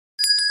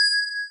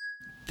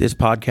This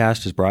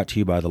podcast is brought to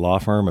you by the law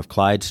firm of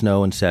Clyde,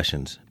 Snow &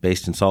 Sessions,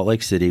 based in Salt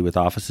Lake City with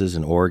offices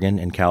in Oregon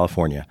and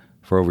California.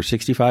 For over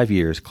 65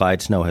 years, Clyde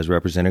Snow has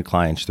represented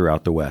clients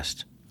throughout the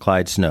West.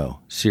 Clyde Snow,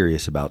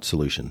 serious about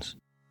solutions.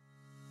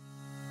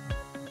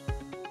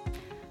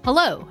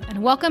 Hello,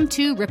 and welcome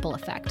to Ripple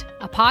Effect,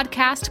 a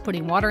podcast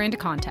putting water into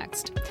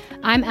context.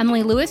 I'm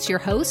Emily Lewis, your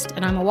host,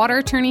 and I'm a water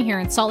attorney here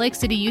in Salt Lake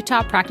City,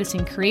 Utah,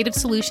 practicing creative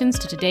solutions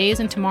to today's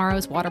and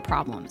tomorrow's water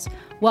problems.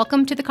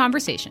 Welcome to the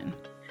conversation.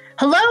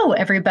 Hello,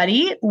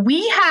 everybody.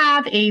 We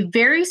have a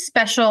very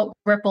special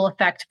Ripple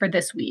Effect for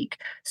this week.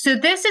 So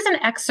this is an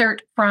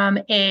excerpt from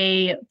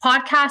a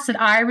podcast that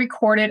I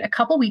recorded a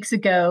couple weeks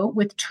ago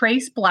with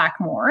Trace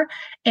Blackmore.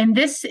 And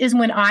this is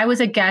when I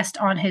was a guest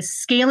on his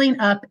Scaling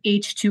Up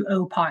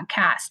H2O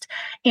podcast.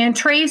 And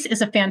Trace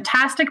is a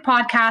fantastic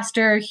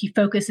podcaster. He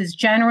focuses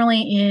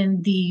generally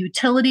in the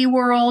utility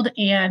world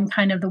and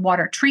kind of the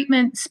water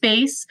treatment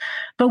space.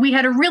 But we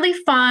had a really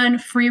fun,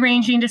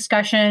 free-ranging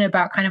discussion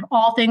about kind of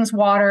all things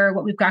water,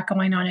 what we've got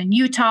going on in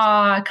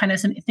Utah, kind of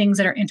some things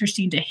that are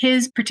interesting to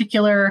his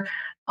particular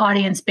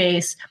audience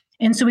base.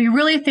 And so we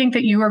really think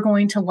that you are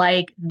going to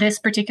like this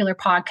particular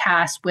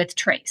podcast with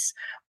Trace.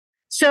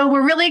 So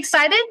we're really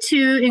excited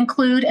to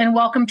include and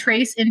welcome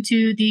Trace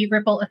into the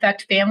Ripple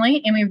Effect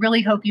family, and we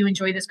really hope you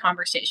enjoy this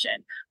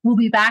conversation. We'll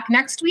be back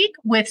next week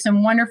with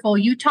some wonderful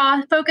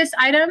Utah-focused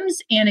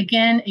items, and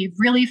again, a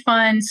really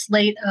fun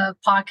slate of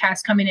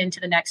podcasts coming into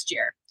the next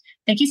year.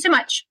 Thank you so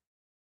much.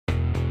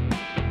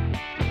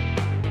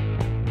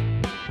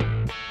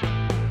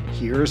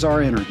 Here's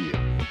our interview.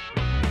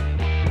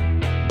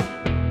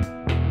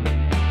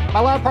 My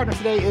lab partner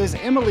today is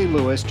Emily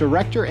Lewis,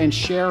 director and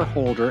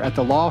shareholder at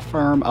the law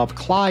firm of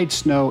Clyde,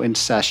 Snow &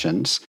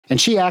 Sessions, and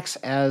she acts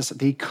as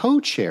the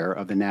co-chair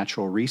of the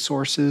Natural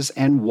Resources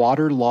and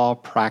Water Law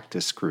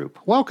Practice Group.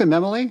 Welcome,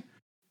 Emily.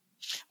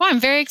 Well, I'm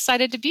very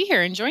excited to be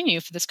here and join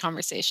you for this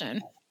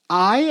conversation.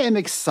 I am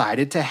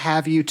excited to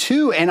have you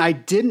too, and I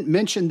didn't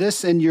mention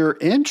this in your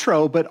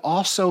intro, but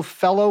also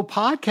fellow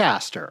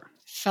podcaster.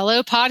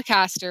 Fellow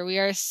podcaster, we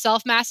are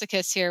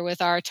self-masochists here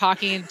with our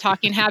talking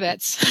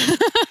habits.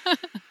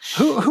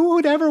 Who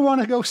would ever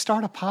want to go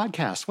start a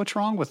podcast? What's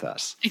wrong with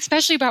us?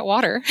 Especially about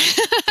water.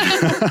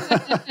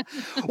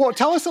 Well,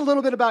 tell us a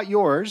little bit about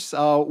yours.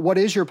 What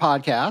is your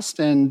podcast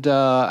and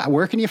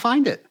where can you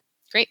find it?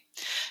 Great.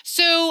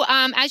 So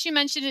as you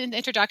mentioned in the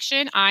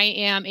introduction, I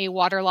am a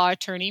water law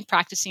attorney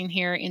practicing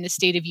here in the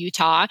state of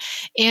Utah.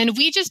 And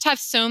we just have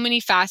so many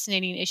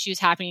fascinating issues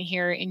happening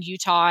here in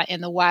Utah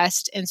and the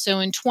West. And so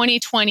in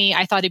 2020,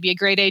 I thought it'd be a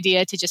great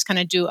idea to just kind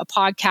of do a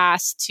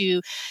podcast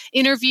to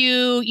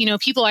interview,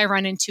 people I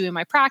run into in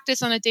my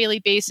practice on a daily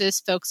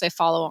basis, folks I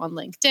follow on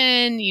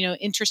LinkedIn,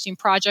 interesting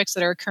projects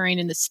that are occurring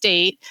in the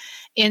state.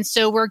 And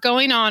so we're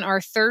going on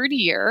our third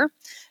year.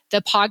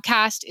 The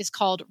podcast is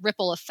called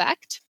Ripple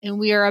Effect, and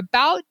we are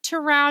about to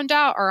round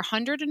out our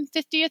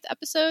 150th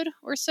episode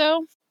or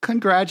so.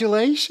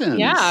 Congratulations.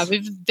 Yeah,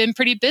 we've been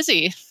pretty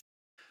busy.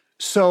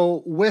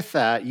 So with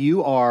that,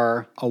 you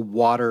are a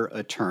water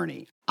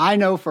attorney. I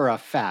know for a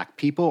fact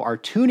people are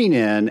tuning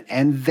in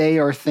and they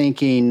are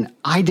thinking,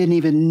 I didn't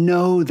even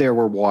know there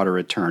were water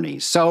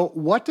attorneys. So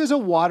what does a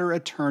water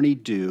attorney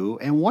do,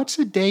 and what's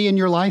a day in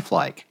your life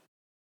like?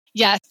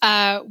 Yes,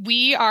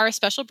 we are a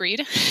special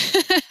breed.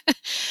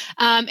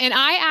 And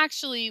I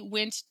actually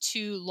went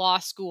to law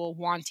school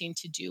wanting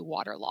to do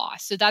water law.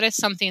 So that is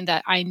something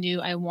that I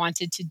knew I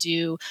wanted to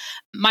do.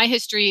 My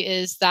history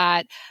is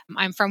that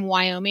I'm from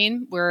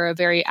Wyoming. We're a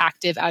very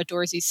active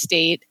outdoorsy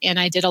state. And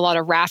I did a lot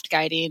of raft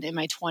guiding in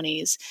my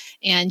 20s.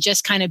 And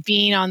just kind of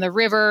being on the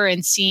river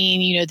and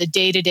seeing, the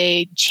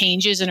day-to-day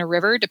changes in a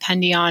river,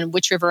 depending on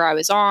which river I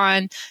was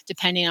on,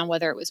 depending on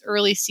whether it was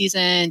early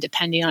season,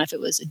 depending on if it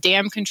was a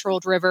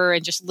dam-controlled river,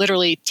 and just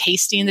literally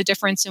tasting the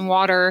difference in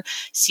water,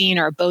 seeing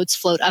our boats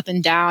float up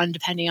and down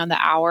depending on the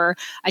hour,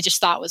 I just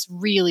thought was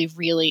really,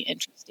 really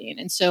interesting.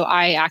 And so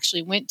I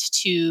actually went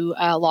to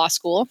law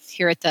school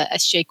here at the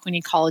S.J.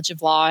 Quinney College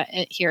of Law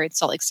here in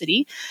Salt Lake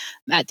City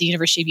at the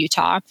University of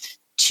Utah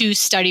to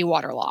study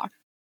water law.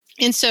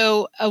 And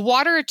so a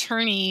water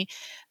attorney,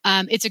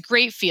 it's a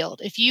great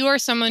field. If you are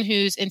someone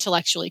who's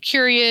intellectually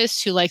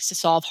curious, who likes to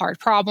solve hard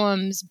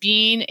problems,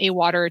 being a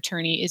water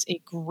attorney is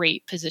a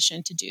great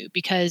position to do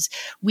because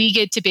we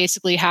get to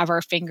basically have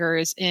our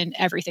fingers in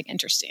everything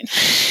interesting,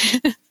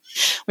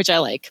 which I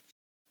like.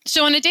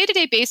 So on a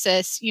day-to-day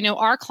basis,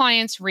 our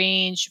clients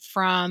range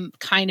from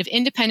kind of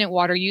independent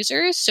water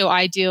users. So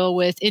I deal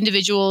with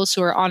individuals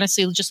who are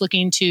honestly just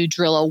looking to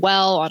drill a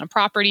well on a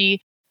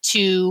property,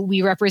 to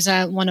we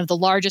represent one of the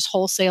largest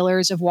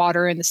wholesalers of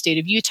water in the state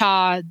of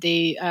Utah.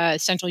 The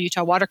Central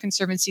Utah Water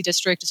Conservancy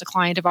District is a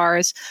client of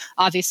ours.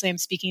 Obviously, I'm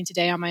speaking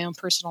today on my own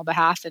personal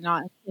behalf and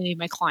not any of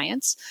my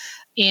clients.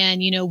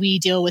 And, we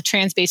deal with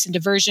trans-basin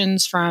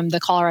diversions from the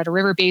Colorado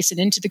River Basin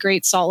into the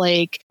Great Salt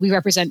Lake. We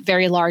represent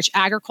very large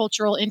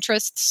agricultural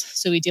interests.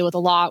 So we deal with a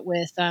lot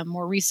with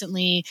more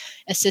recently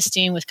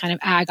assisting with kind of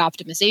ag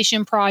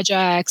optimization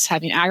projects,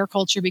 having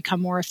agriculture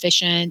become more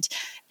efficient.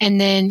 And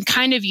then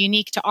kind of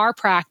unique to our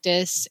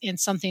practice and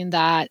something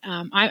that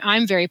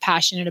I'm very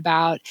passionate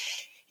about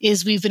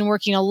is we've been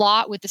working a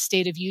lot with the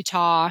state of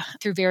Utah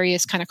through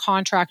various kind of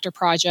contractor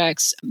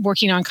projects,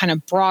 working on kind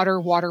of broader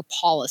water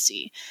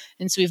policy.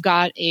 And so we've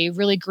got a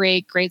really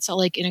great Great Salt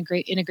Lake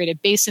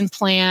integrated basin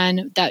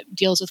plan that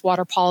deals with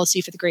water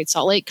policy for the Great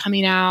Salt Lake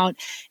coming out.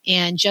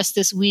 And just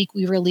this week,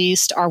 we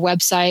released our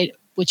website,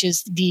 which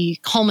is the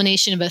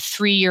culmination of a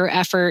 3-year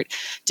effort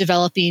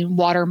developing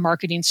water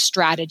marketing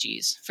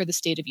strategies for the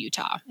state of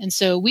Utah. And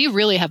so we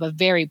really have a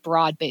very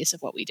broad base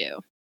of what we do.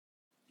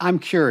 I'm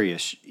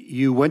curious,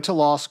 you went to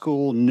law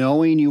school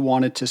knowing you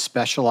wanted to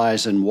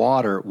specialize in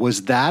water.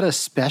 Was that a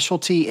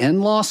specialty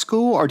in law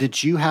school, or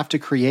did you have to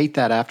create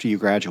that after you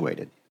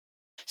graduated?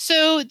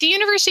 So the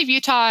University of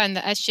Utah and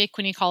the S.J.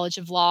 Quinney College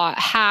of Law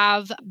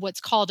have what's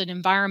called an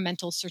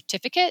environmental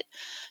certificate.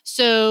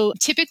 So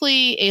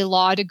typically a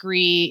law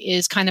degree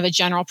is kind of a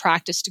general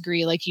practice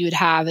degree like you would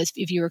have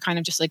if you were kind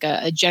of just like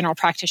a general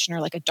practitioner,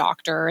 like a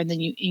doctor. And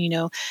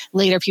then,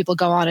 later people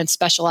go on and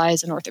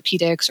specialize in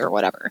orthopedics or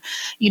whatever.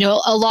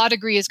 A law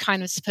degree is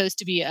kind of supposed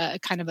to be a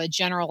kind of a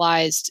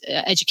generalized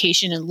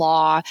education in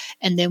law.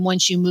 And then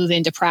once you move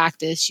into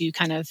practice, you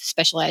kind of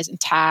specialize in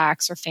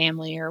tax or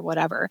family or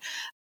whatever.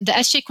 The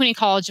S.J. Quinney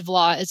College of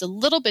Law is a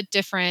little bit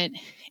different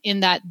in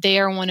that they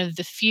are one of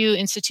the few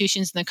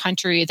institutions in the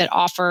country that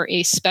offer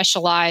a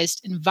specialized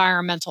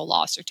environmental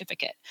law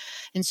certificate.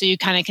 And so you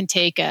kind of can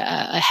take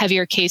a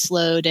heavier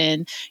caseload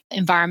in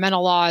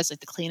environmental laws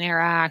like the Clean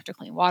Air Act or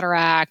Clean Water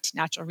Act,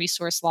 natural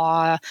resource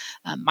law,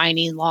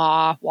 mining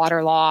law,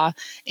 water law.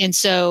 And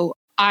so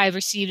I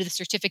received the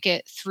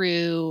certificate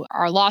through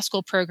our law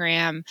school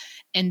program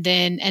and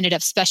then ended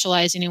up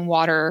specializing in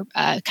water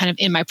kind of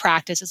in my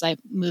practice as I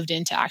moved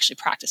into actually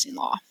practicing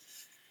law.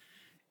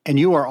 And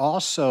you are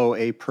also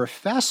a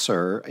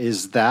professor.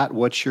 Is that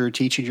what you're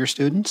teaching your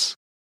students?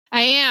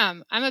 I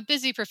am. I'm a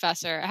busy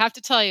professor. I have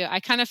to tell you,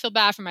 I kind of feel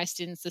bad for my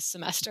students this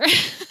semester.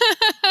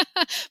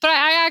 But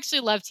I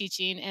actually love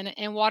teaching,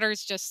 and water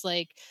is just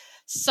like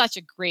such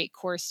a great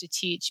course to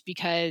teach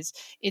because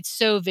it's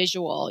so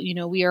visual.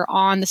 We are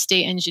on the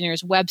state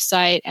engineer's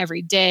website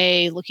every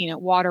day looking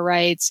at water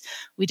rights.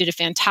 We did a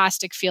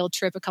fantastic field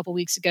trip a couple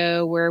weeks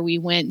ago where we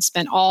went and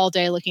spent all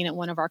day looking at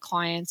one of our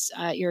clients'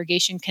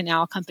 irrigation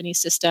canal company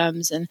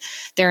systems, and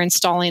they're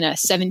installing a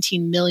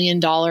 $17 million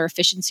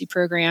efficiency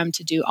program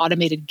to do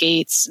automated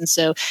gates. And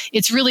so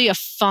it's really a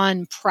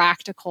fun,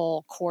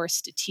 practical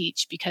course to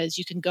teach because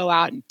you can go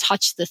out and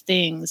touch the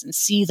things and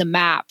see the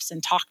maps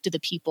and talk to the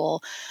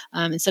people.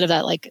 Instead of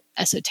that like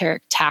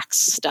esoteric tax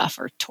stuff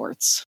or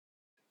torts.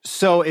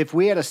 So if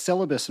we had a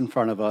syllabus in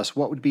front of us,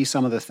 what would be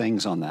some of the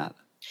things on that?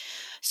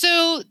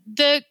 So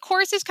the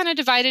course is kind of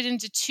divided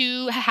into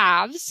 2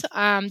 halves.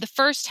 The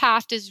first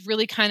half is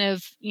really kind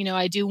of,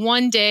 I do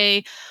 1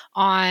 day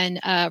on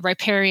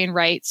riparian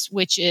rights,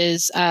 which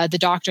is the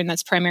doctrine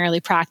that's primarily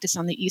practiced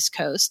on the East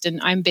Coast.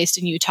 And I'm based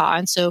in Utah.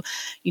 And so,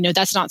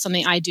 that's not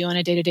something I do on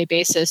a day-to-day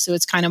basis. So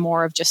it's kind of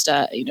more of just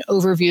a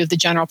overview of the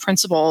general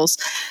principles.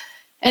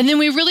 And then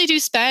we really do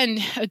spend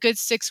a good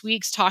 6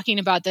 weeks talking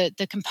about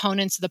the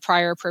components of the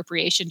prior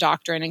appropriation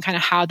doctrine and kind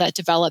of how that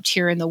developed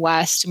here in the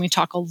West. And we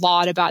talk a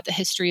lot about the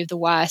history of the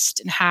West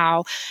and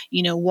how,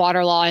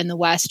 water law in the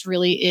West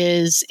really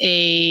is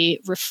a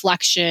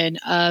reflection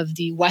of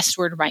the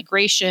westward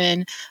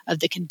migration, of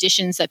the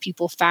conditions that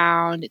people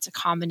found. It's a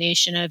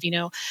combination of,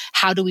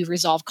 how do we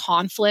resolve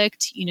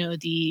conflict,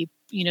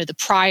 the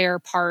prior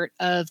part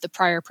of the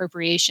prior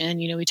appropriation,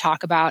 we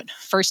talk about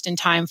first in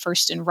time,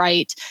 first in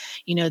right.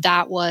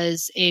 That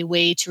was a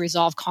way to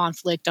resolve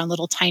conflict on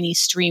little tiny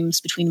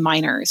streams between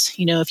miners.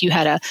 If you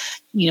had a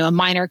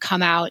miner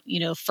come out,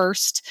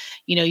 first,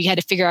 you had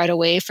to figure out a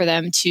way for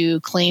them to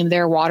claim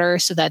their water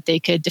so that they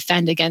could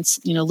defend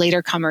against,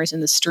 later comers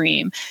in the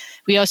stream.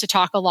 We also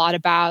talk a lot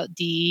about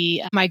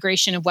the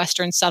migration of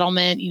Western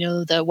settlement,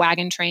 the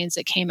wagon trains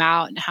that came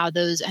out and how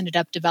those ended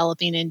up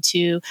developing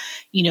into,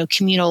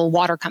 communal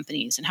water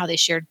companies and how they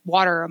shared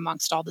water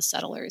amongst all the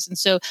settlers. And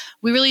so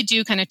we really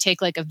do kind of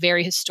take like a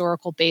very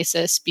historical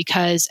basis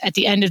because at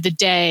the end of the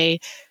day,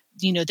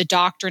 the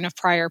doctrine of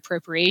prior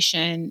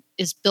appropriation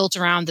is built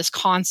around this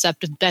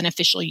concept of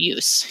beneficial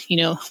use.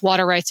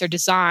 Water rights are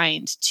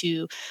designed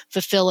to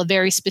fulfill a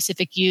very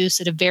specific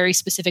use at a very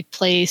specific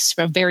place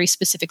for a very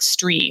specific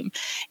stream.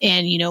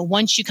 And,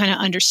 once you kind of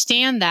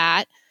understand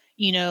that,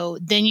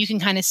 then you can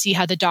kind of see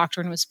how the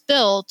doctrine was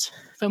built,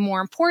 but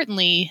more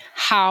importantly,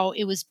 how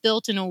it was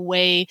built in a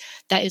way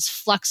that is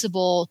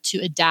flexible to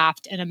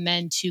adapt and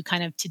amend to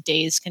kind of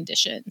today's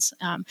conditions.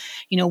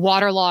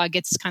 Water law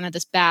gets kind of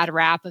this bad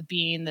rap of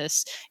being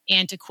this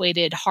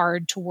antiquated,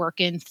 hard to work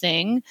in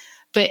thing.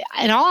 But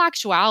in all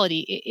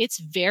actuality, it's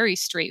very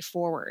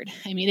straightforward.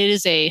 I mean, it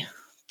is a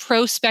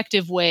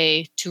prospective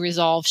way to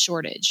resolve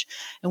shortage.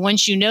 And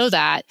once you know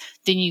that,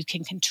 then you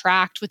can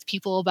contract with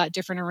people about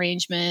different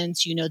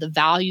arrangements. The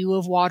value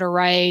of water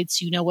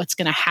rights, what's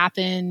going to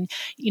happen.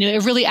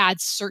 It really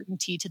adds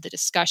certainty to the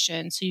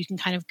discussion. So you can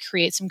kind of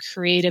create some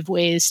creative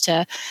ways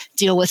to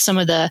deal with some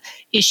of the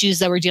issues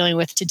that we're dealing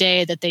with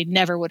today that they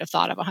never would have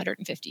thought of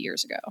 150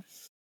 years ago.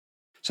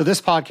 So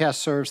this podcast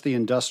serves the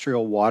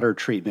industrial water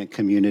treatment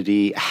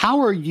community.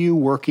 How are you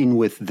working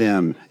with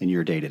them in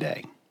your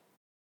day-to-day?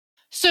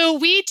 So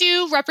we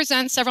do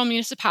represent several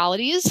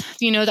municipalities,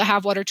 that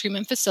have water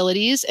treatment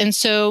facilities. And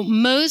so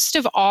most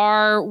of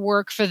our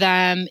work for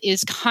them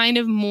is kind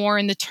of more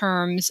in the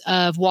terms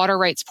of water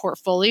rights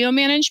portfolio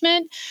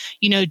management.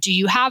 Do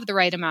you have the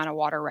right amount of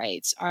water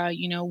rights?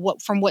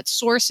 From what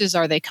sources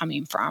are they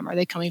coming from? Are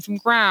they coming from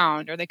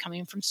ground? Are they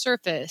coming from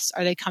surface?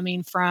 Are they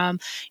coming from,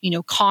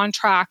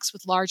 contracts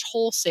with large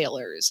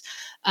wholesalers?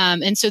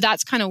 And so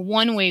that's kind of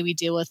one way we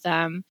deal with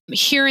them.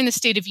 Here in the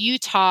state of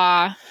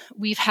Utah,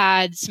 we've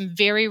had some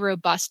very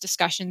robust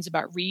discussions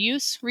about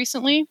reuse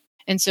recently.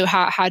 And so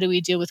how do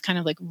we deal with kind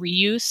of like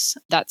reuse?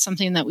 That's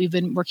something that we've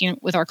been working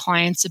with our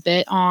clients a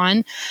bit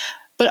on.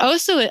 But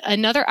also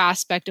another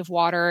aspect of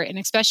water, and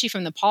especially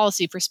from the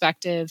policy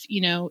perspective,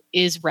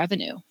 is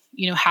revenue.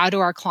 How do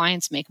our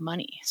clients make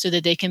money so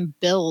that they can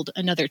build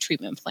another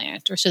treatment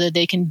plant or so that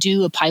they can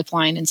do a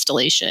pipeline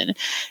installation?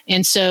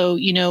 And so,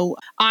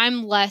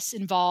 I'm less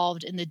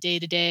involved in the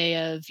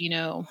day-to-day of,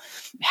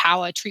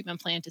 how a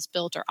treatment plant is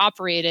built or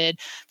operated,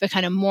 but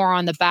kind of more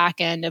on the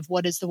back end of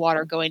what is the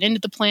water going into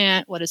the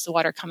plant, what is the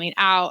water coming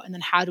out, and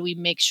then how do we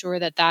make sure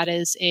that that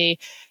is a,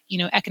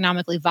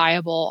 economically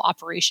viable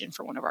operation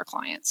for one of our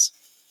clients.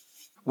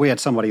 We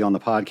had somebody on the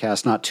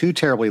podcast not too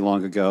terribly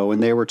long ago,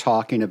 and they were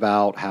talking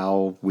about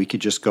how we could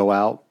just go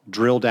out,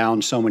 drill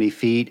down so many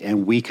feet,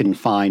 and we can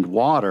find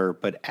water.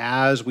 But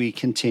as we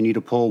continue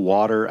to pull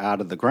water out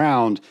of the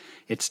ground,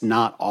 it's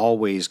not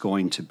always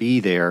going to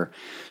be there.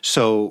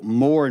 So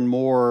more and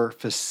more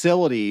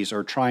facilities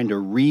are trying to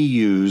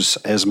reuse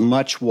as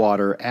much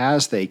water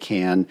as they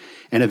can.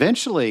 And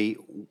eventually,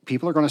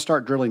 people are going to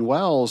start drilling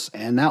wells,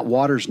 and that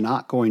water's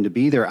not going to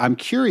be there. I'm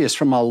curious,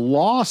 from a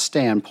law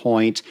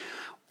standpoint,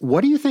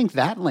 what do you think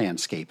that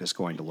landscape is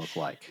going to look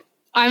like?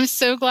 I'm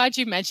so glad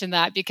you mentioned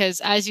that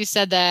because as you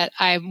said that,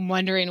 I'm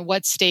wondering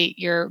what state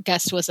your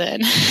guest was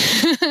in.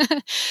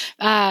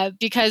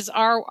 Because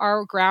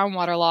our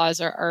groundwater laws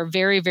are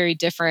very, very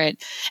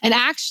different. And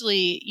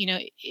actually,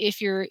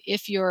 if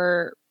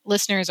your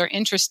listeners are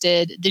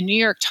interested, the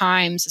New York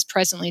Times is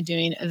presently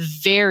doing a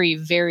very,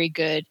 very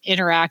good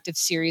interactive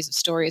series of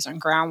stories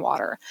on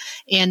groundwater.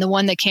 And the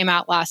one that came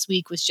out last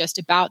week was just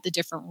about the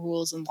different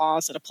rules and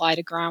laws that apply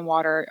to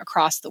groundwater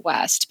across the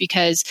West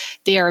because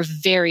they are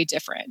very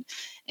different.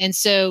 And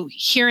so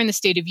here in the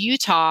state of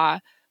Utah,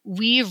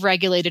 we've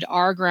regulated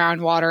our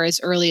groundwater as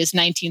early as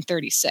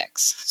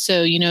 1936.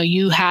 So,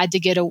 you had to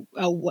get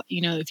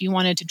if you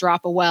wanted to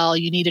drop a well,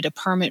 you needed a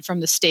permit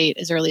from the state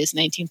as early as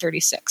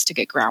 1936 to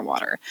get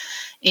groundwater.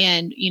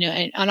 And,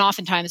 and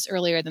oftentimes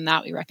earlier than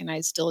that, we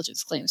recognize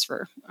diligence claims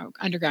for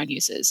underground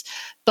uses.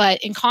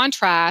 But in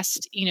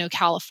contrast,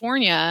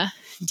 California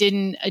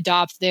didn't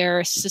adopt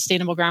their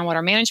Sustainable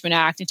Groundwater Management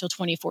Act until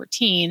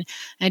 2014,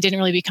 and it didn't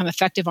really become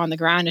effective on the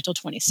ground until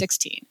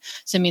 2016.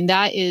 So,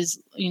 that is,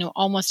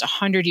 almost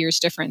 100 years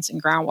difference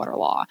in groundwater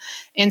law.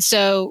 And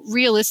so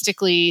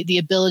realistically, the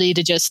ability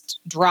to just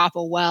drop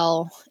a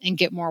well and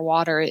get more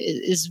water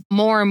is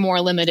more and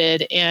more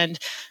limited. And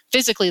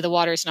physically, the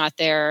water is not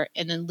there.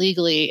 And then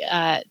legally,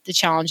 the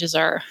challenges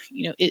are,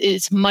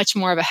 it's much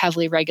more of a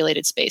heavily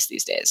regulated space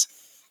these days.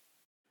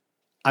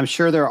 I'm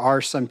sure there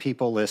are some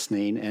people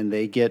listening and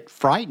they get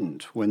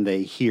frightened when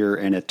they hear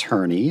an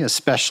attorney,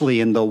 especially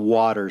in the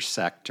water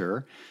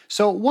sector.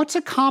 So what's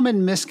a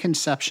common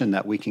misconception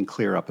that we can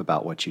clear up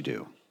about what you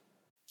do?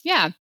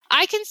 Yeah,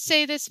 I can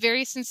say this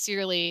very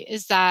sincerely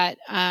is that,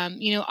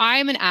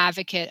 I'm an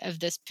advocate of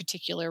this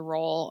particular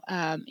role.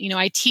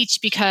 I teach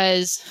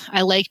because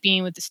I like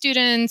being with the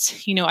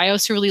students. I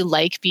also really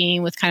like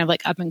being with kind of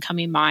like up and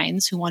coming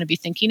minds who want to be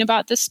thinking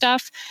about this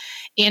stuff.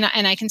 And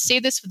I can say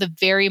this with a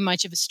very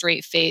much of a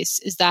straight face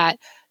is that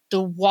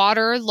the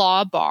water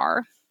law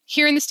bar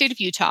here in the state of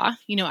Utah,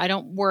 I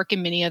don't work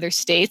in many other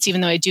states,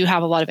 even though I do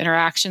have a lot of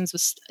interactions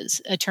with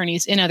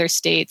attorneys in other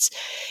states,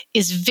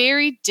 is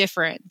very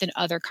different than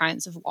other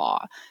kinds of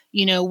law.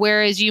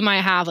 Whereas you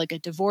might have like a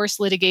divorce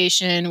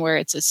litigation where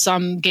it's a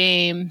sum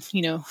game,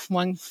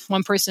 one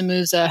person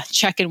moves a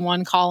check in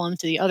one column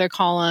to the other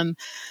column.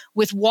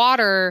 With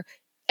water,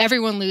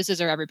 everyone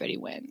loses or everybody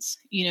wins.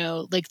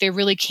 There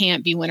really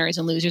can't be winners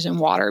and losers in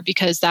water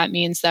because that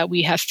means that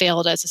we have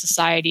failed as a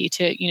society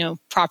to,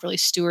 properly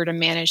steward and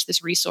manage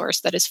this resource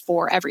that is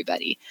for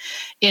everybody.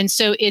 And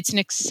so it's an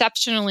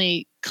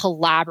exceptionally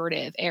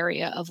collaborative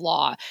area of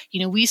law.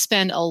 We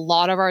spend a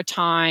lot of our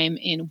time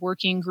in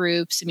working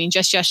groups.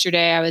 Just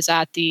yesterday I was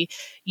at the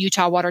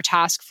Utah Water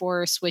Task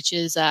Force, which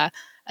is an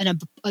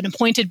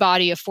appointed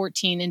body of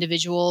 14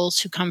 individuals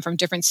who come from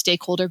different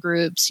stakeholder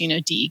groups,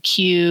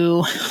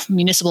 DEQ,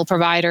 municipal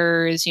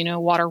providers,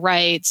 water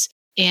rights.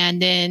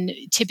 And then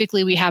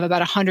typically we have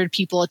about 100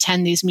 people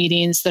attend these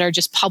meetings that are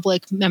just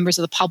members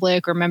of the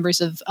public or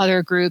members of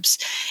other groups.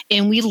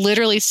 And we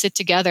literally sit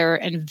together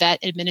and vet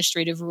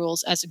administrative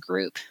rules as a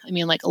group.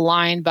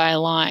 Line by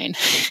line.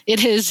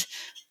 It is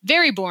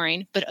very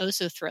boring, but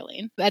also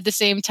thrilling at the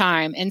same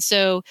time. And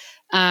so,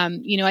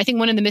 I think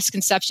one of the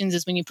misconceptions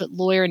is when you put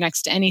lawyer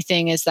next to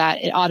anything is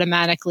that it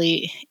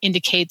automatically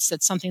indicates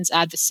that something's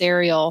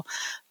adversarial.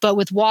 But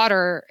with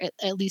water,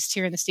 at least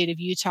here in the state of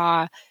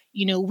Utah,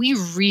 we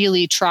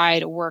really try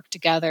to work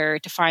together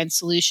to find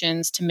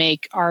solutions to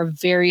make our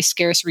very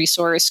scarce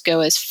resource go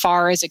as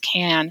far as it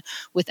can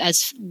with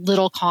as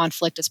little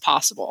conflict as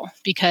possible.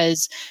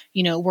 Because,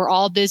 we're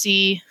all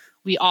busy.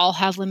 We all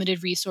have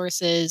limited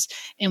resources,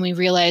 and we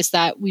realize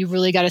that we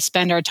really got to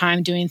spend our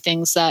time doing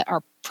things that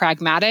are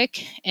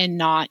pragmatic and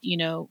not,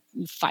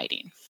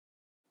 fighting.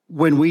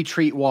 When we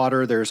treat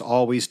water, there's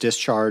always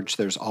discharge,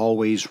 there's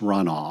always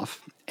runoff.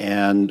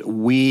 And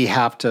we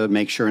have to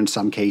make sure in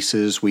some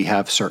cases we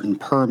have certain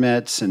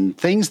permits and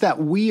things that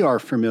we are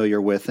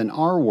familiar with in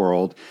our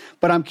world.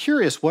 But I'm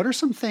curious, what are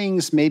some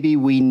things maybe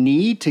we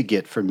need to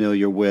get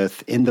familiar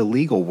with in the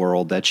legal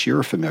world that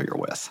you're familiar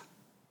with?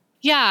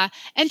 Yeah.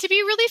 And to be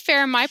really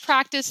fair, my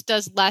practice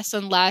does less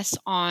and less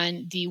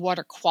on the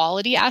water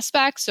quality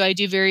aspect. So I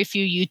do very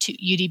few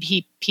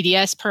UDP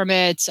PDS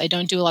permits. I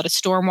don't do a lot of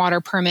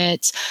stormwater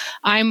permits.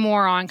 I'm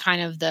more on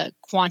kind of the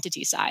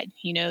quantity side,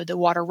 the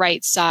water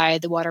rights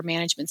side, the water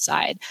management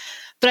side.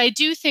 But I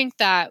do think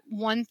that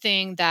one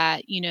thing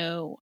that,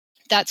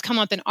 that's come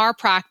up in our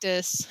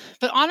practice,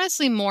 but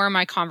honestly more in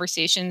my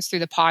conversations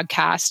through my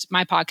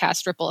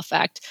podcast, Ripple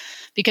Effect,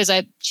 because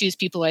I choose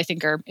people I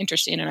think are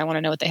interesting and I want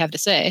to know what they have to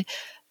say,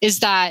 is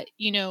that,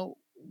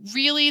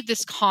 really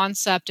this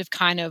concept of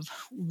kind of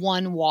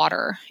one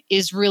water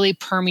is really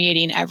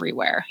permeating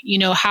everywhere.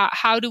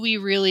 How do we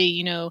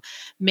really,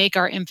 make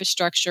our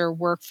infrastructure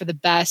work for the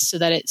best so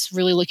that it's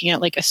really looking at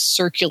like a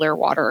circular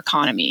water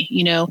economy?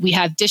 We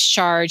have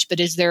discharge, but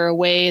is there a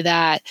way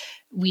that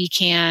we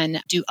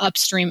can do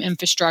upstream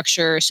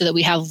infrastructure so that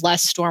we have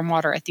less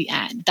stormwater at the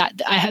end?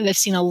 I've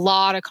seen a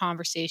lot of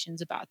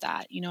conversations about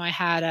that. I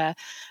had a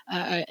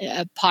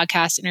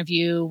podcast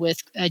interview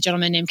with a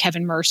gentleman named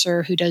Kevin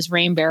Mercer who does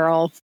Rain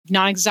Barrel.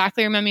 Not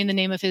exactly remembering the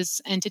name of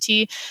his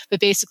entity,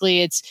 but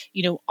basically it's,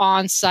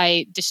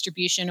 on-site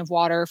distribution of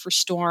water for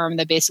storm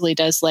that basically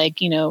does like,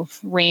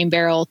 Rain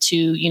Barrel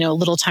to,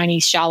 little tiny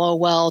shallow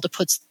well to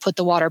put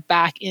the water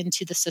back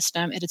into the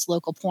system at its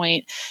local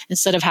point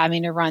instead of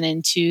having to run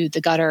into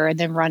the gutter and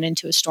then run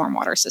into a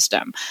stormwater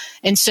system.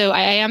 And so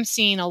I am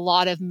seeing a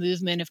lot of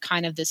movement of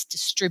kind of this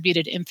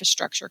distributed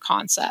infrastructure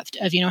concept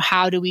of,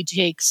 how do we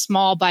take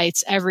small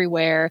bites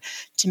everywhere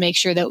to make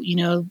sure that,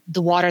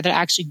 the water that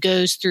actually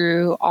goes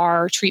through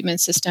our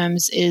treatment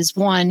systems is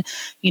one,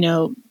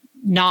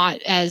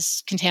 not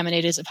as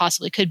contaminated as it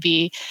possibly could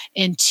be,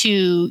 and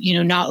two,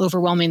 not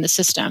overwhelming the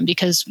system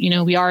because,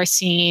 we are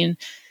seeing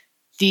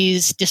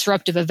these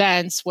disruptive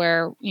events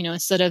where,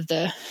 instead of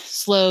the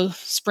slow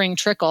spring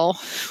trickle,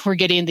 we're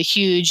getting the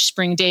huge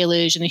spring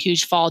deluge and the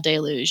huge fall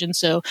deluge. And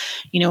so,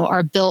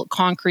 our built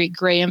concrete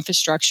gray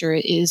infrastructure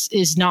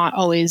is not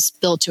always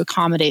built to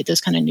accommodate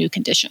those kind of new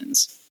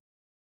conditions.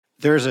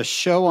 There's a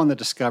show on the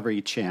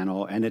Discovery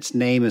Channel, and its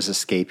name is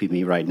escaping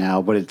me right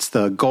now, but it's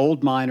the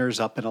gold miners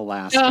up in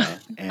Alaska,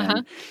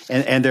 and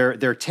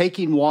they're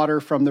taking water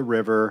from the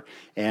river,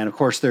 and of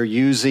course they're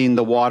using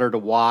the water to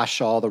wash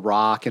all the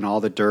rock and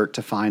all the dirt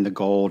to find the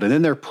gold, and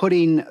then they're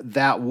putting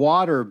that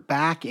water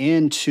back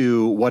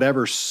into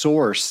whatever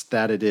source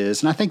that it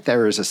is, and I think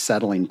there is a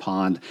settling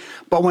pond.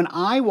 But when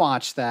I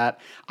watch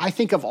that, I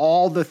think of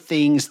all the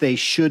things they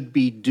should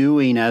be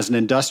doing as an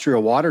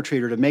industrial water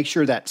treater to make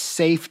sure that's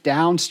safe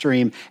downstream.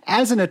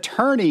 As an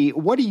attorney,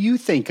 what do you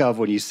think of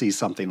when you see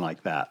something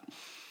like that?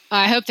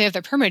 I hope they have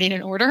their permitting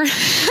in order.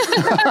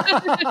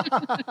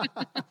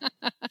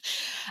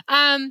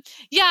 I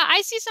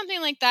see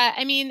something like that.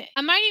 I mean,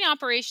 a mining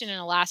operation in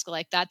Alaska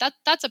like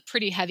that's a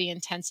pretty heavy,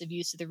 intensive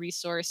use of the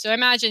resource. So I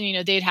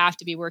imagine, they'd have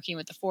to be working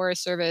with the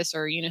Forest Service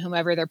or,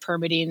 whomever their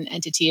permitting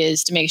entity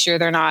is to make sure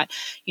they're not,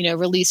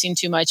 releasing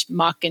too much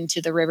muck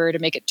into the river to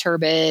make it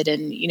turbid.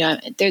 And,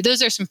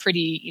 those are some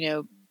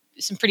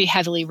pretty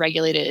heavily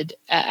regulated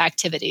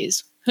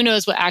activities. Who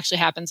knows what actually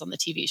happens on the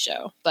TV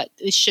show, but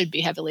it should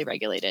be heavily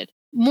regulated.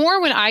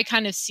 More when I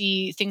kind of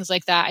see things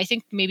like that, I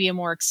think maybe a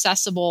more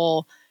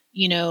accessible,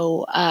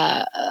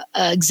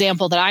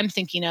 example that I'm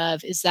thinking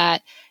of is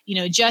that,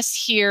 just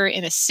here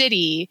in a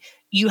city,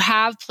 you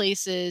have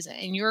places,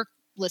 and your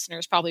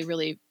listeners probably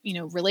really,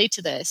 relate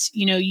to this.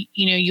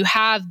 You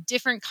have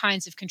different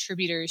kinds of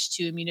contributors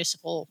to a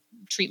municipal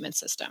treatment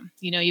system.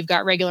 You've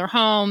got regular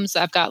homes that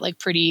have got like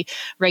pretty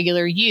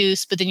regular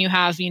use, but then you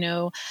have,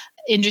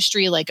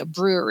 industry like a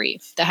brewery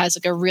that has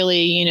like a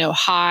really,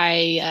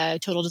 high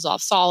total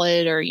dissolved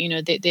solid, or,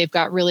 they've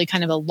got really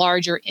kind of a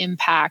larger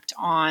impact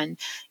on,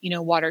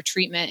 water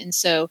treatment. And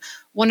so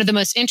one of the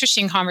most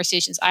interesting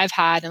conversations I've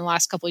had in the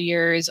last couple of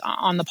years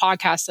on the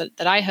podcast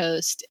that I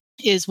host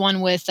is one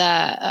with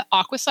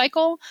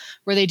AquaCycle,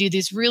 where they do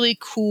these really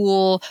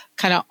cool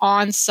kind of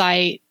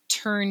on-site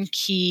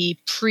turnkey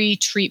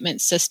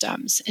pre-treatment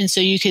systems. And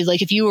so you could,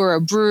 like, if you were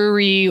a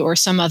brewery or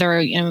some other,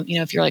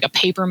 if you're like a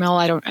paper mill,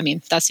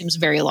 that seems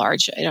very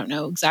large. I don't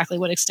know exactly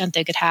what extent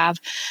they could have.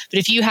 But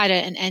if you had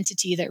an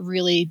entity that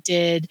really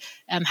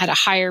had a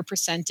higher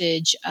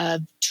percentage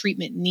of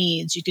treatment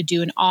needs, you could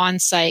do an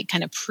on-site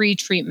kind of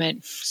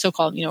pre-treatment,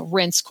 so-called,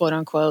 rinse, quote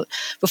unquote,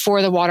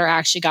 before the water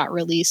actually got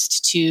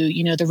released to,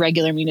 the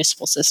regular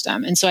municipal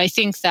system. And so I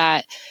think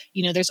that,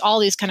 there's all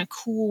these kind of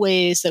cool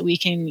ways that we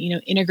can,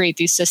 integrate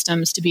these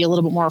systems to be a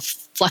little bit more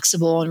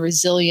flexible and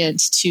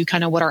resilient to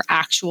kind of what our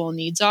actual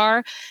needs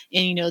are.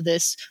 And,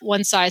 this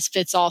one size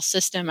fits all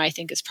system, I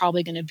think, is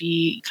probably going to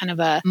be kind of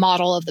a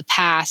model of the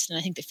past. And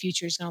I think the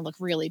future is going to look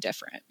really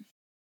different.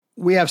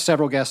 We have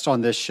several guests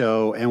on this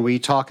show, and we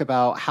talk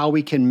about how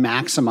we can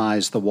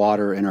maximize the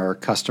water in our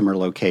customer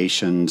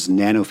locations,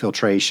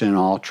 nanofiltration,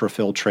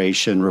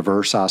 ultrafiltration,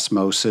 reverse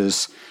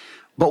osmosis.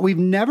 But we've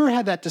never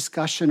had that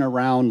discussion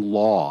around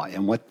law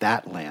and what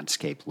that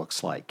landscape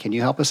looks like. Can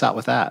you help us out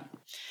with that?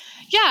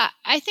 Yeah,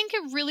 I think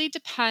it really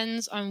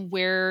depends on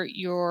where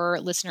your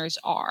listeners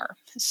are.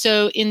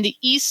 So in the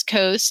East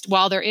Coast,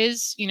 while there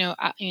is,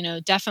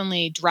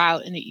 definitely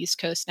drought in the East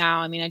Coast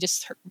now. I mean, I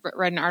just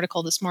read an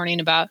article this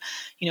morning about,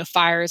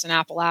 fires in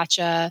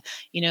Appalachia.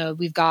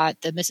 We've got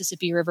the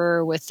Mississippi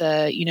River with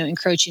the,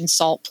 encroaching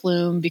salt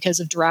plume because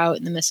of drought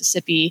in the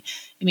Mississippi.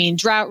 I mean,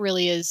 drought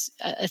really is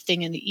a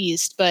thing in the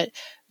East, but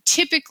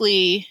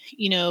typically,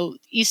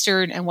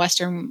 Eastern and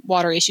Western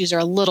water issues are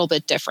a little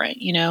bit different,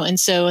 and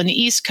so in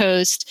the East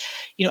Coast,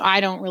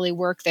 I don't really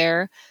work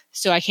there,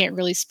 so I can't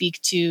really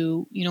speak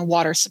to,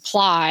 water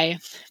supply.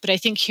 But I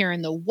think here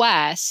in the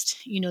West,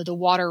 the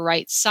water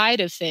rights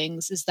side of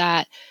things is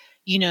that,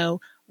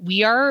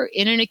 we are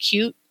in an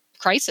acute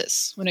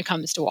crisis when it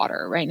comes to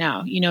water right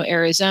now.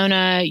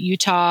 Arizona,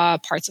 Utah,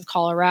 parts of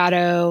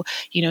Colorado,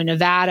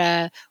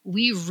 Nevada,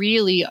 we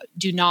really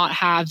do not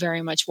have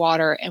very much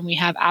water, and we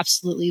have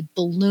absolutely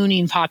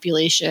ballooning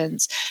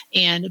populations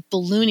and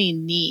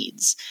ballooning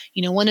needs.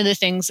 One of the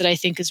things that I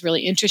think is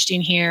really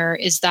interesting here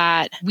is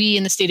that we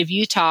in the state of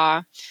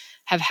Utah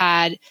have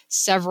had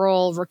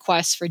several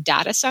requests for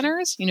data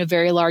centers,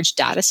 very large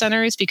data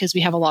centers, because we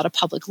have a lot of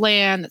public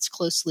land that's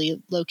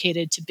closely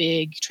located to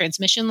big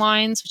transmission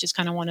lines, which is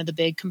kind of one of the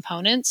big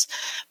components.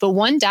 But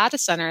one data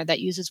center that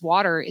uses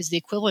water is the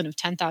equivalent of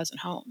 10,000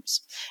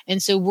 homes.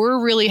 And so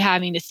we're really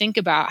having to think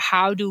about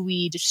how do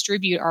we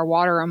distribute our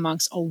water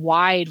amongst a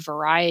wide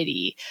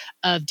variety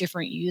of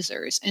different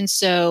users. And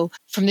so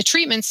from the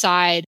treatment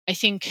side, I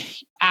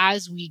think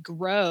as we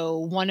grow,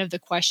 one of the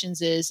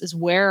questions is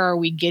where are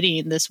we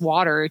getting this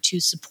water to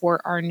support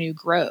our new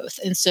growth?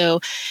 And so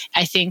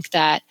I think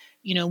that,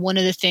 one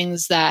of the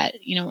things that,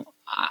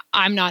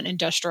 I'm not an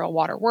industrial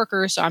water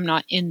worker, so I'm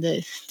not in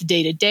the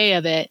day-to-day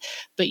of it,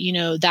 but,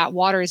 that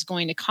water is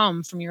going to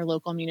come from your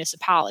local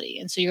municipality.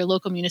 And so your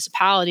local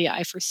municipality,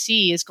 I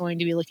foresee, is going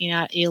to be looking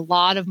at a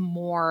lot of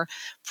more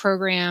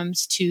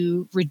programs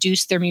to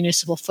reduce their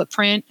municipal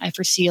footprint. I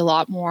foresee a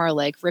lot more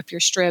like Rip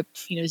Your Strip,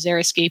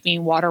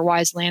 xeriscaping,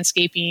 water-wise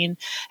landscaping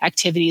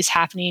activities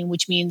happening,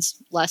 which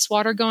means less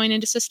water going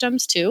into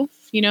systems too.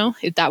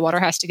 If that water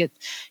has to get,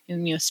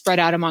 spread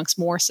out amongst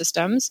more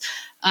systems.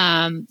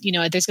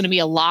 There's going to be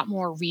a lot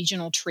more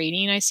regional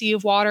trading, I see,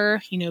 of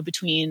water,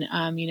 between,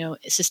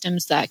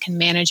 systems that can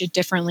manage it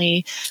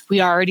differently.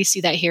 We already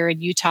see that here in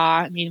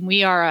Utah. I mean,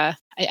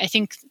 I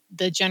think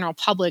the general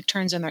public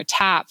turns on their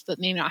tap, but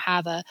may not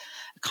have a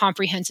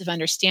comprehensive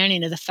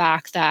understanding of the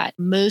fact that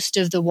most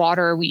of the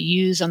water we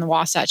use on the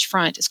Wasatch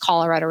Front is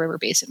Colorado River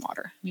Basin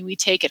water. I mean, we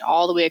take it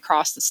all the way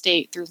across the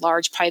state through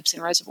large pipes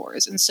and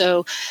reservoirs. And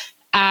so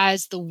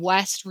as the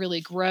West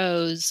really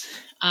grows,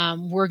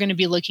 we're going to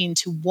be looking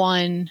to,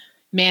 one,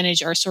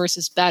 manage our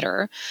sources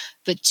better,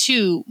 but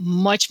two,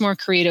 much more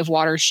creative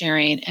water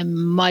sharing and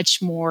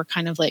much more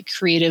kind of like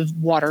creative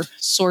water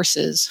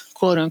sources,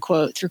 quote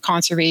unquote, through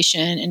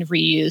conservation and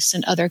reuse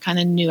and other kind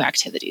of new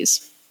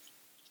activities.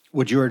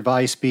 Would your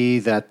advice be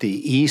that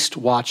the East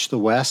watch the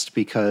West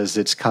because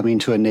it's coming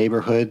to a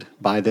neighborhood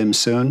by them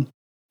soon?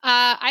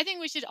 I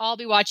think we should all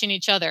be watching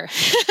each other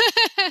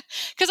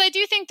because I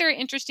do think there are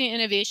interesting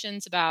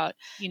innovations about,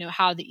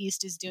 how the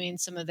East is doing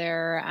some of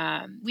their,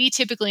 we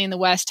typically in the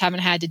West haven't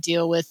had to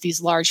deal with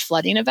these large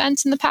flooding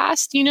events in the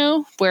past,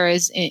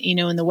 whereas,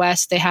 in the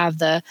West, they have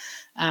the,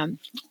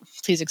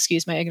 please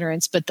excuse my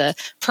ignorance, but the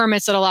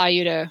permits that allow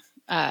you to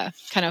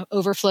kind of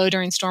overflow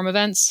during storm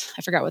events.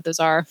 I forgot what those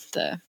are.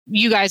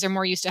 You guys are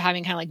more used to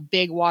having kind of like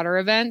big water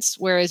events,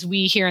 whereas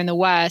we here in the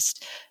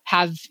West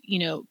have,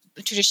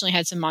 traditionally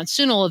had some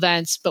monsoonal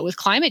events, but with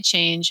climate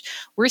change,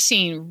 we're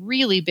seeing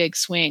really big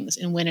swings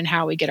in when and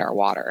how we get our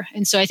water.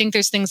 And so I think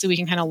there's things that we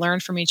can kind of learn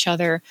from each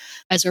other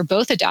as we're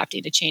both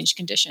adapting to change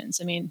conditions.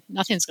 I mean,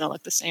 nothing's going to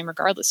look the same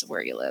regardless of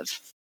where you live.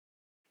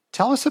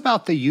 Tell us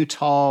about the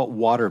Utah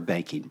Water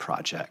Banking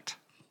Project.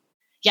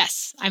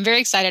 Yes, I'm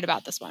very excited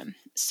about this one.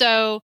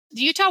 So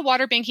the Utah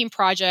Water Banking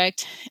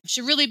Project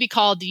should really be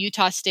called the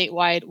Utah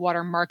Statewide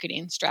Water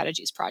Marketing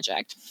Strategies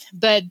Project.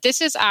 But this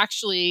is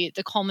actually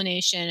the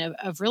culmination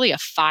of really a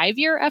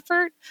 5-year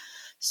effort.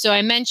 So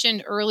I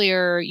mentioned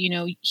earlier,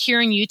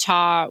 here in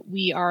Utah,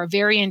 we are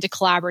very into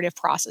collaborative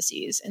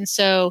processes. And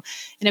so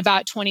in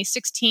about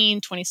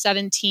 2016,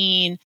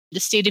 2017, the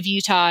state of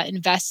Utah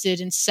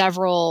invested in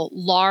several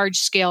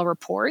large-scale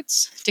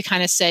reports to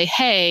kind of say,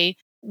 hey,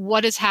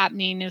 what is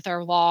happening with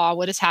our law?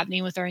 What is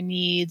happening with our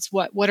needs?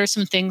 What are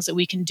some things that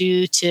we can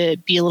do to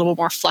be a little bit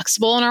more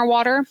flexible in our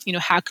water?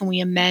 How can we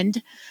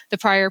amend the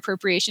prior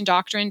appropriation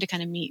doctrine to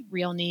kind of meet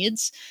real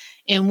needs?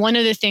 And one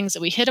of the things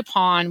that we hit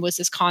upon was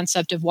this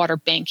concept of water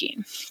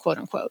banking, quote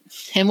unquote.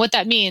 And what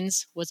that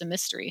means was a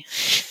mystery.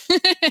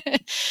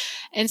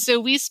 And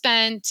so we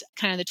spent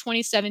kind of the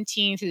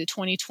 2017 through the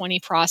 2020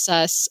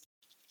 process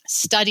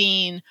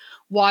studying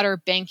water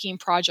banking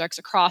projects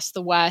across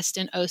the West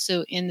and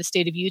also in the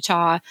state of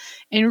Utah.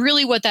 And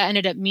really what that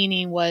ended up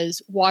meaning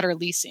was water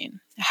leasing.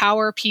 How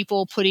are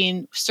people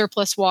putting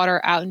surplus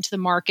water out into the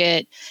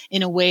market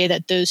in a way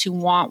that those who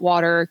want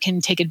water can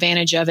take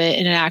advantage of it,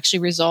 and it actually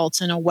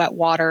results in a wet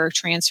water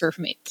transfer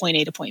from point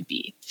A to point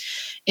B.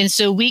 And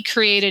so we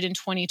created in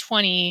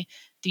 2020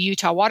 the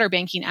Utah Water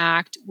Banking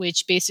Act,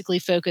 which basically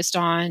focused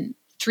on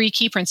three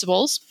key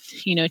principles,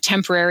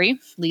 temporary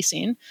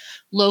leasing,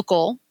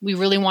 local. We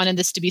really wanted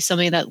this to be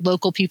something that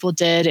local people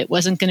did. It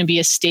wasn't going to be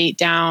a state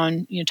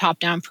down, top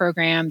down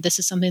program. This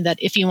is something that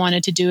if you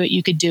wanted to do it,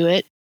 you could do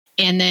it.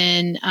 And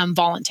then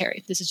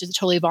voluntary. This is just a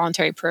totally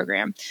voluntary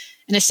program.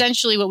 And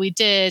essentially what we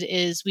did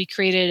is we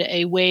created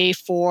a way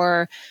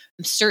for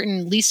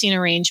certain leasing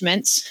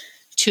arrangements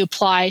to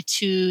apply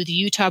to the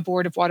Utah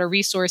Board of Water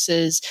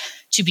Resources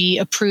to be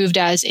approved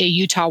as a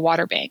Utah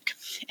water bank.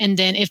 And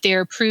then if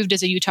they're approved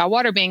as a Utah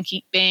water bank,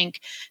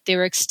 they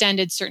were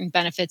extended certain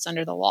benefits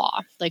under the law,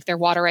 like their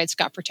water rights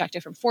got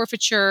protected from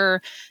forfeiture.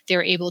 They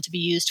were able to be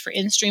used for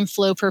in-stream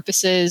flow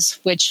purposes,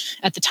 which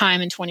at the time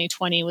in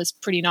 2020 was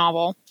pretty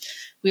novel.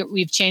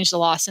 We've changed the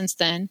law since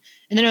then.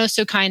 And then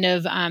also kind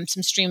of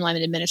some streamlined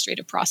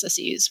administrative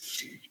processes.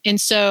 And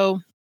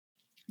so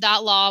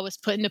that law was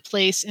put into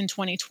place in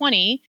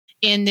 2020.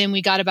 And then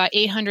we got about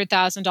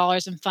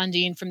 $800,000 in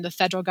funding from the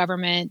federal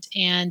government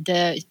and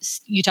the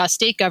Utah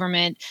state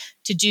government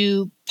to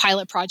do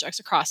pilot projects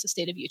across the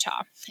state of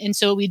Utah. And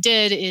so what we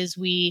did is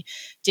we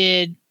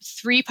did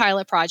 3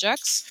 pilot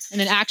projects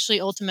and then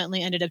actually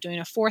ultimately ended up doing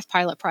a 4th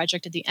pilot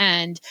project at the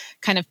end,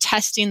 kind of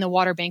testing the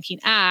Water Banking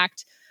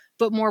Act,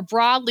 but more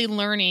broadly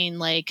learning,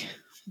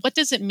 what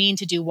does it mean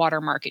to do water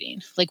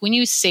marketing? When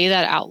you say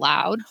that out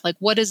loud,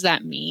 what does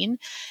that mean?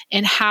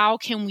 And how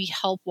can we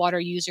help water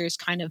users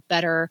kind of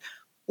better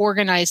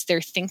organize their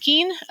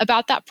thinking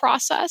about that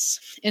process?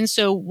 And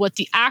so what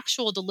the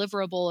actual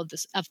deliverable of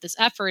this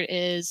effort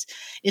is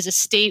a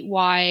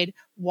statewide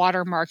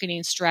water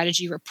marketing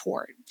strategy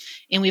report.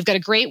 And we've got a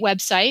great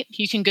website.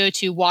 You can go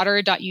to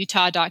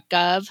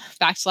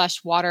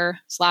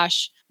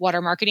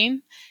water.utah.gov/water/water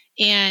marketing.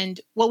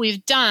 And what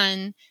we've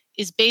done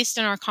is based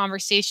on our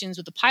conversations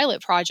with the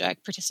pilot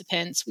project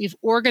participants, we've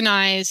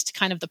organized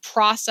kind of the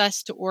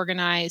process to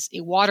organize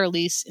a water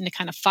lease into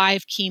kind of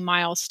 5 key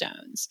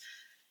milestones.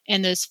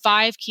 And those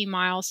 5 key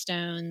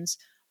milestones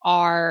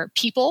are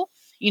people.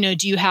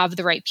 Do you have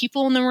the right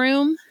people in the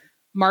room?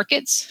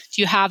 Markets.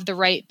 Do you have the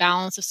right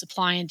balance of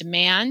supply and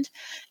demand?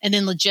 And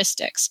then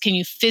logistics. Can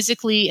you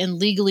physically and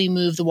legally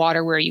move the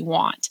water where you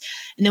want?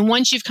 And then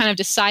once you've kind of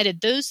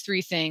decided those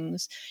 3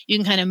 things, you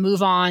can kind of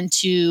move on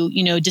to,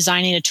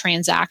 designing a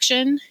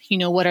transaction.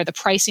 What are the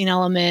pricing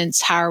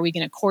elements? How are we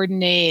going to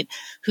coordinate?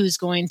 Who's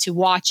going to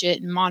watch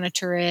it and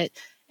monitor it?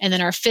 And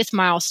then our 5th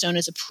milestone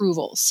is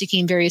approvals,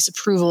 seeking various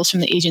approvals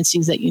from the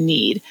agencies that you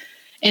need.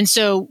 And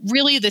so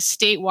really the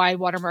statewide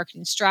water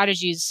marketing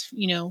strategies,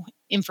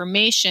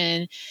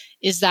 information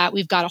is that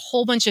we've got a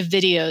whole bunch of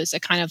videos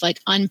that kind of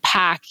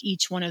unpack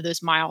each one of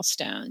those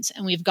milestones.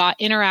 And we've got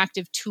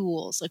interactive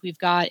tools. We've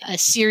got a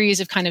series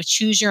of kind of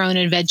choose your own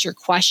adventure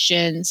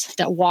questions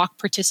that walk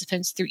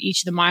participants through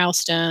each of the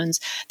milestones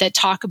that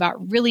talk about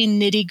really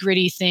nitty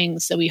gritty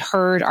things that we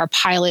heard our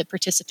pilot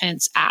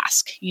participants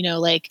ask,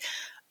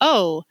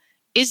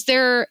 is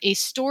there a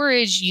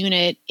storage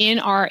unit in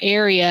our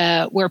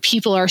area where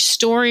people are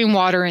storing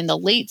water in the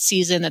late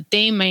season that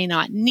they may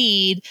not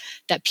need,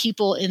 that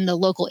people in the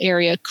local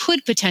area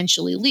could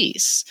potentially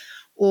lease?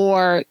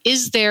 Or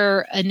is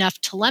there enough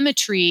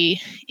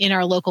telemetry in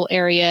our local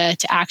area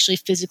to actually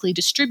physically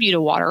distribute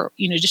a water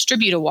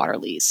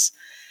lease?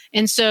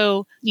 And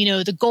so,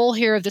 the goal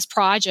here of this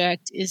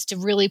project is to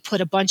really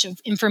put a bunch of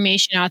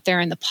information out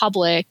there in the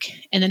public,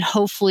 and then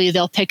hopefully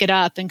they'll pick it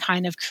up and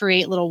kind of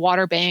create little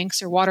water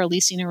banks or water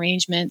leasing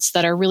arrangements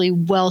that are really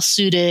well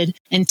suited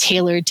and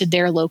tailored to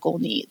their local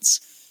needs.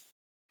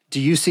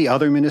 Do you see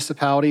other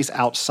municipalities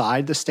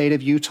outside the state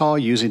of Utah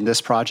using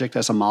this project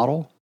as a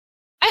model?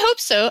 I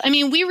hope so.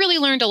 We really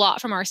learned a lot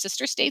from our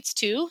sister states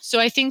too. So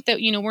I think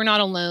that, we're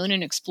not alone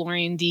in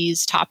exploring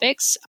these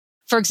topics.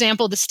 For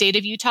example, the state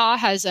of Utah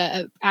has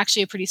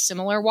actually a pretty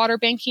similar water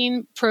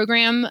banking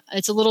program.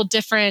 It's a little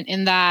different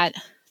in that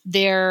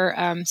their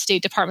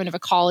State Department of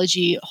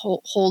Ecology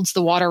holds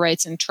the water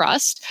rights in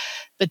trust,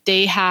 but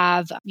they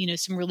have,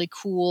 some really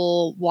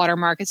cool water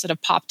markets that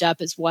have popped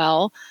up as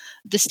well.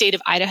 The state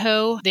of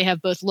Idaho, they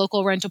have both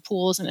local rental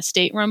pools and a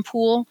state-run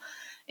pool.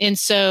 And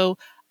so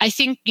I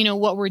think,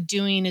 what we're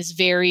doing is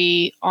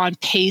very on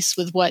pace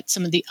with what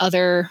some of the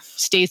other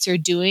states are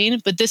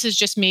doing, but this is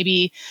just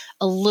maybe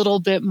a little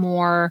bit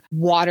more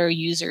water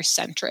user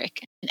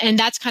centric. And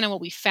that's kind of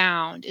what we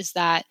found, is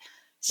that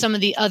some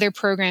of the other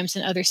programs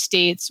in other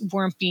states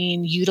weren't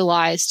being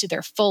utilized to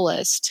their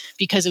fullest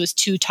because it was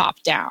too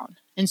top down.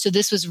 And so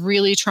this was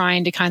really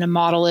trying to kind of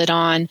model it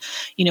on,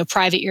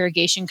 private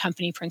irrigation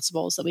company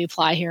principles that we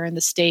apply here in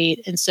the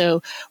state. And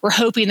so we're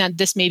hoping that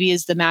this maybe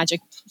is the magic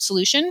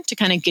solution to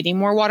kind of getting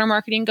more water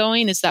marketing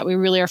going, is that we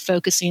really are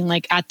focusing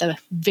like at the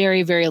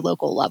very, very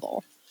local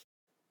level.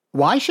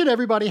 Why should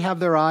everybody have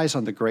their eyes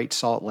on the Great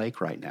Salt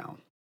Lake right now?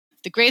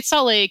 The Great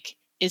Salt Lake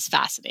is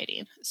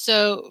fascinating.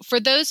 So for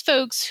those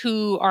folks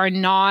who are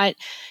not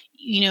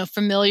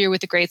familiar with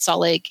the Great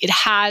Salt Lake, it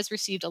has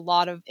received a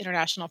lot of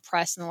international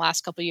press in the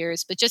last couple of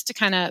years. But just to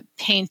kind of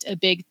paint a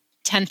big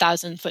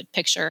 10,000 foot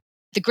picture,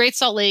 the Great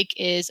Salt Lake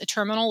is a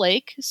terminal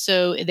lake,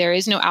 so there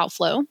is no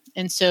outflow.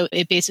 And so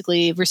it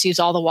basically receives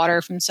all the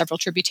water from several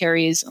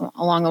tributaries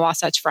along the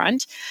Wasatch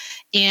Front.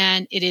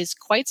 And it is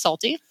quite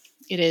salty.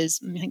 It is,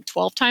 I think,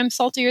 12 times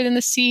saltier than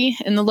the sea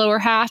in the lower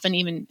half, and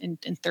even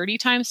in 30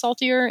 times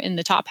saltier in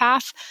the top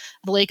half.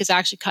 The lake is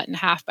actually cut in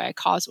half by a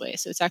causeway,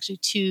 so it's actually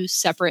two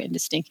separate and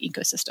distinct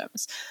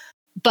ecosystems.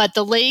 But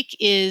the lake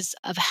is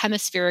of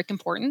hemispheric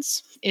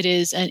importance. It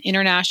is an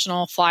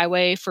international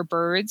flyway for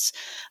birds.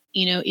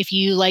 If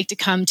you like to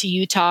come to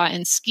Utah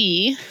and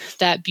ski,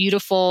 that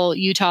beautiful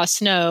Utah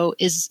snow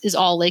is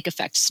all lake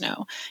effect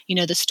snow.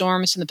 The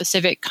storms from the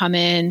Pacific come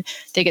in,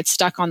 they get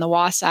stuck on the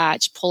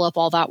Wasatch, pull up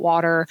all that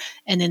water,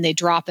 and then they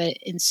drop it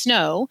in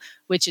snow,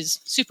 which is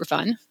super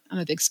fun. I'm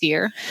a big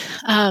skier.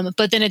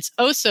 But then it's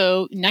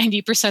also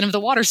 90% of the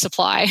water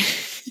supply.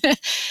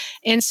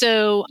 And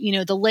so,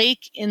 the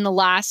lake in the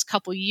last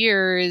couple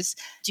years,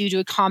 due to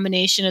a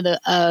combination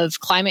of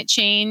climate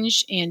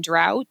change and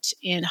drought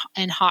and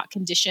hot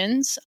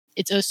conditions,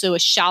 it's also a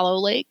shallow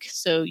lake.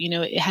 So,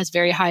 it has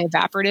very high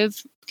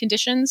evaporative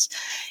conditions,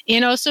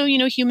 and also,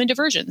 human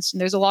diversions.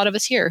 And there's a lot of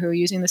us here who are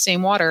using the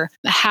same water,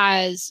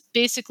 has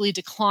basically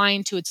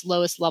declined to its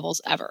lowest levels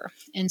ever.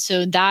 And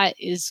so that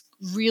is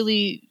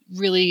really,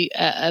 really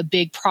a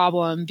big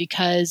problem,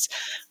 because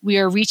we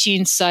are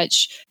reaching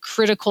such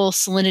critical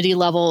salinity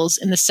levels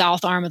in the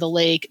south arm of the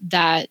lake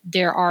that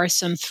there are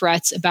some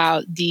threats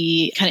about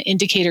the kind of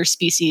indicator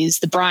species,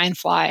 the brine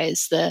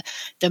flies, the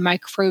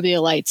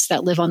microbialites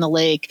that live on the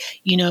lake,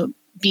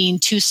 being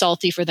too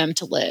salty for them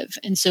to live.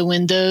 And so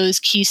when those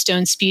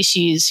keystone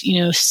species,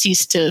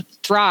 cease to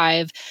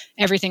thrive,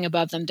 everything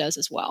above them does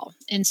as well.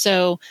 And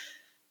so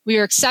we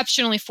are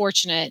exceptionally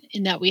fortunate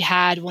in that we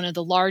had one of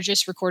the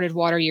largest recorded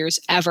water years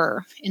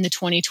ever in the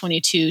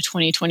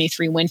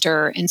 2022-2023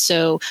 winter. And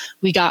so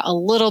we got a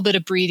little bit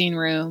of breathing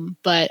room,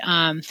 but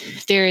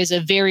there is a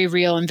very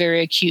real and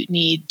very acute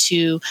need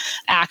to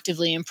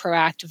actively and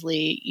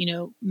proactively,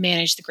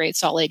 manage the Great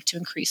Salt Lake to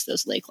increase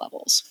those lake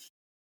levels.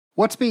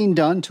 What's being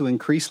done to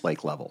increase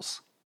lake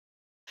levels?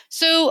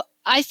 So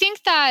I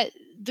think that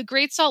the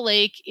Great Salt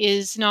Lake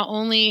is not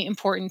only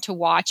important to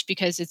watch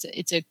because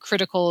it's a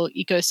critical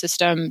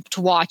ecosystem to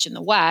watch in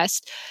the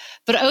West,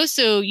 but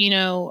also,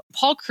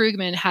 Paul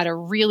Krugman had a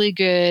really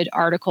good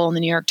article in the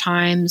New York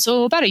Times,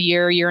 about a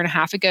year and a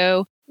half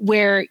ago,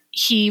 where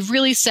he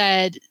really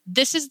said,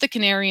 this is the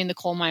canary in the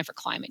coal mine for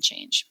climate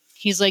change.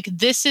 He's like,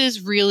 this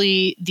is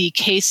really the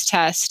case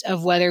test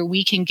of whether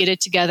we can get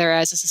it together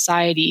as a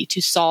society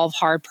to solve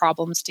hard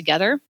problems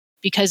together,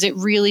 because it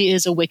really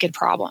is a wicked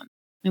problem.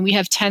 I mean, we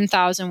have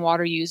 10,000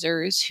 water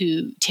users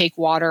who take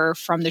water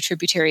from the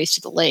tributaries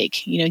to the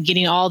lake.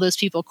 Getting all those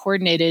people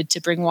coordinated to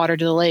bring water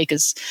to the lake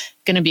is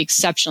going to be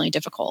exceptionally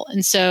difficult.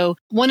 And so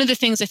one of the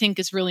things I think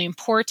is really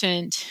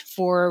important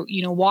for,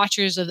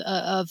 watchers of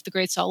the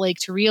Great Salt Lake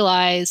to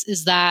realize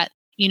is that,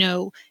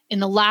 in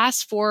the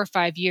last 4 or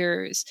 5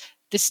 years,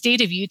 the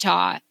state of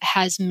Utah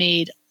has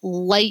made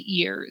light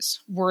years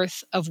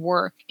worth of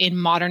work in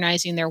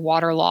modernizing their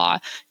water law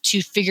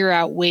to figure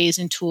out ways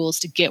and tools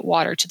to get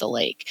water to the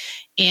lake.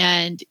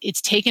 And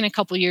it's taken a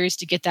couple years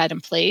to get that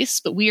in place,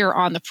 but we are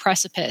on the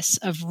precipice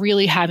of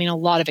really having a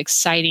lot of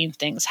exciting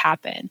things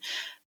happen.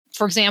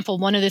 For example,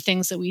 one of the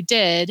things that we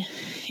did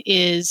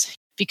is,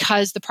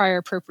 because the prior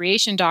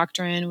appropriation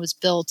doctrine was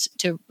built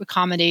to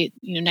accommodate,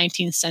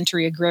 19th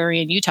century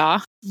agrarian Utah,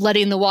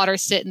 letting the water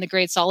sit in the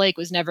Great Salt Lake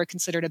was never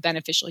considered a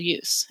beneficial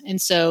use. And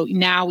so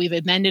now we've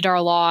amended our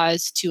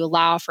laws to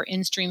allow for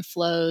in-stream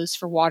flows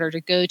for water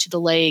to go to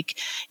the lake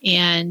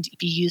and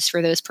be used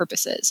for those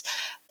purposes.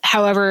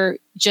 However,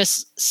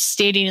 just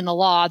stating in the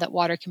law that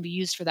water can be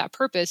used for that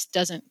purpose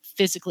doesn't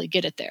physically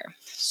get it there.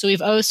 So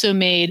we've also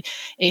made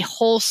a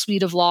whole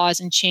suite of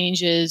laws and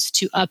changes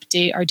to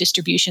update our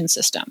distribution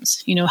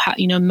systems,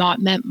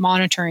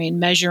 monitoring,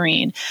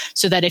 measuring,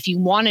 so that if you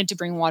wanted to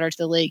bring water to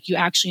the lake, you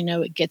actually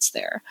know it gets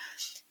there.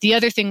 The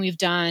other thing we've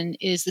done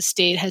is the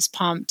state has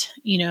pumped,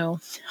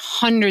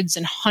 hundreds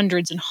and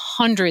hundreds and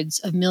hundreds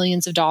of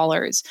millions of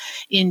dollars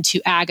into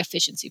ag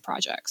efficiency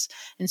projects.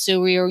 And so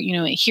we are,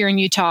 here in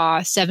Utah,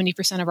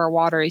 70% of our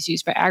water is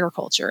used by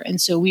agriculture. And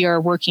so we are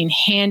working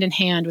hand in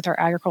hand with our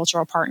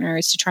agricultural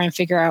partners to try and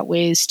figure out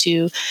ways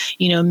to,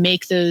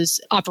 make those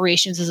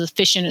operations as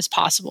efficient as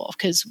possible,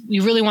 because we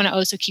really want to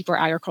also keep our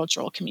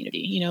agricultural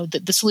community.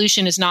 The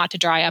solution is not to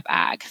dry up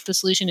ag. The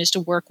solution is to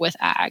work with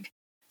ag.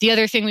 The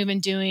other thing we've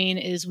been doing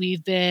is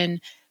we've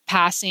been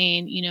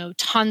passing,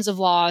 tons of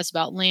laws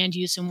about land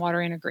use and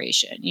water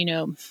integration.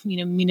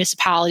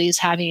 Municipalities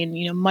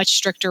having, much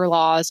stricter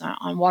laws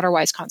on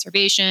water-wise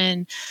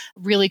conservation,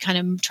 really kind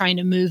of trying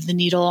to move the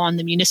needle on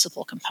the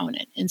municipal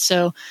component. And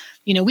so,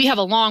 we have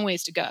a long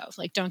ways to go.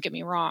 Like, don't get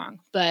me wrong,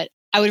 but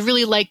I would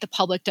really like the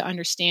public to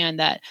understand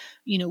that,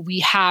 we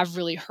have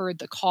really heard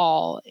the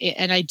call.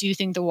 And I do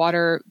think the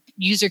water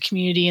user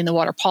community and the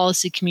water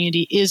policy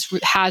community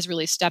has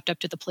really stepped up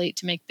to the plate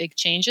to make big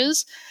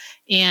changes.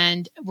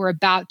 And we're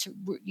about to,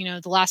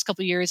 the last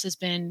couple of years has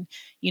been,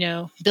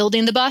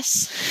 building the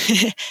bus.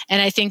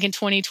 And I think in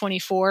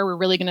 2024, we're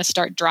really going to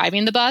start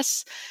driving the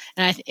bus.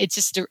 And it's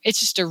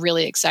just a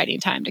really exciting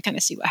time to kind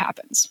of see what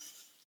happens.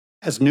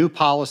 As new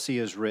policy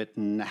is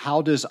written,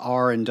 how does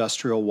our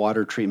industrial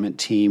water treatment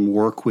team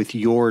work with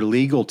your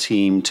legal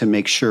team to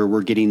make sure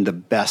we're getting the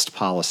best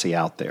policy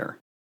out there?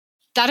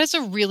 That is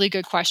a really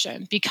good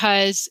question,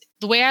 because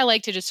the way I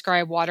like to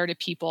describe water to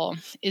people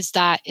is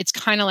that it's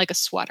kind of like a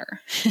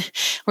sweater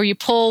where you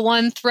pull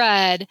one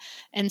thread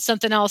and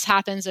something else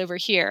happens over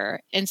here.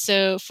 And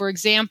so, for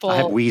example, I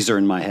have Weezer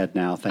in my head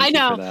now. Thank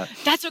you for that.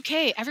 That's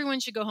okay. Everyone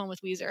should go home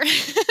with Weezer.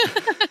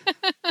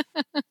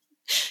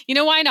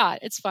 Why not?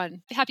 It's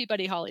fun. Happy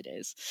Buddy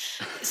holidays.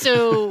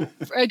 So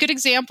a good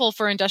example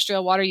for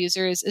industrial water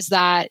users is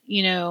that,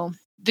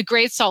 the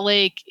Great Salt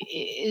Lake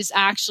is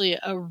actually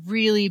a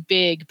really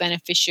big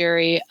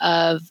beneficiary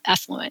of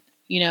effluent,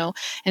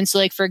 And so,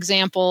 like, for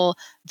example,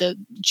 the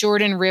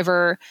Jordan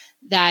River,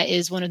 that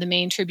is one of the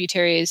main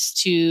tributaries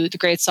to the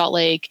Great Salt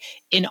Lake,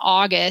 in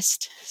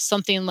August,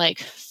 something like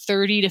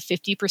 30 to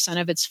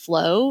 50% of its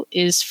flow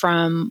is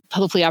from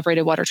publicly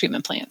operated water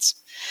treatment plants.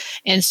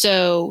 And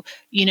so,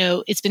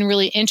 it's been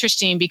really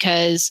interesting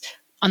because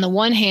on the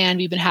one hand,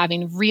 we've been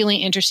having really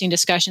interesting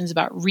discussions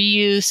about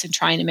reuse and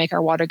trying to make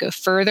our water go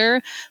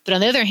further. But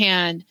on the other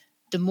hand,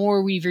 the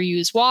more we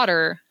reuse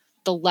water,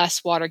 the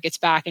less water gets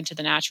back into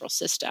the natural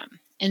system.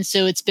 And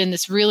so it's been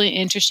this really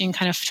interesting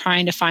kind of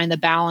trying to find the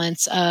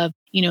balance of,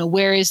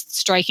 where is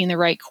striking the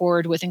right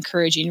chord with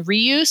encouraging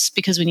reuse,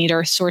 because we need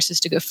our sources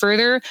to go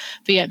further,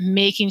 but yet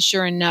making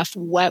sure enough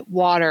wet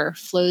water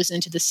flows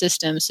into the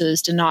system so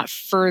as to not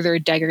further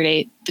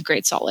degrade the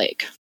Great Salt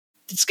Lake.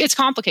 It's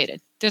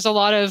complicated. There's a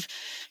lot of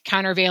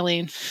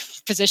countervailing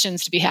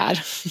positions to be had.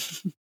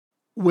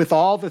 With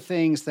all the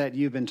things that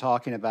you've been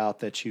talking about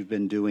that you've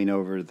been doing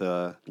over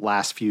the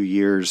last few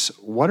years,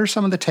 what are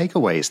some of the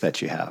takeaways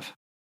that you have?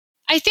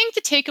 I think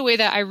the takeaway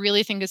that I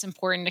really think is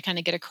important to kind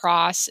of get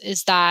across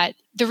is that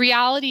the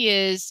reality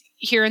is,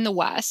 here in the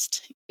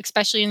West,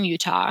 especially in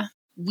Utah,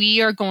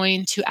 we are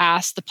going to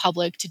ask the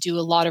public to do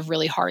a lot of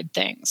really hard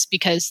things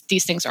because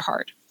these things are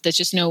hard. There's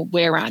just no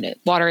way around it.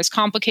 Water is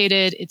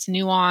complicated. It's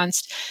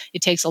nuanced.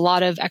 It takes a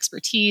lot of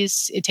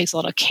expertise. It takes a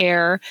lot of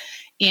care.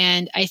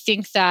 And I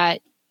think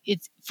that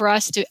it's for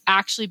us to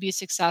actually be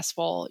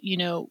successful,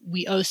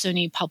 we also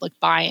need public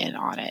buy-in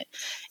on it.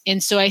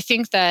 And so I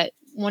think that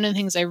one of the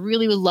things I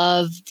really would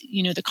love,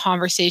 the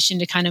conversation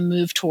to kind of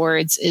move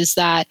towards is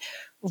that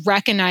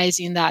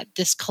recognizing that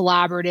this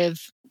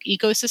collaborative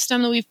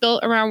ecosystem that we've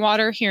built around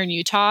water here in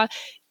Utah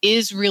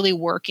is really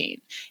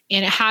working.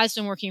 And it has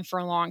been working for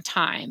a long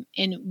time.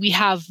 And we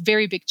have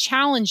very big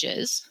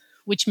challenges,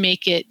 which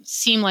make it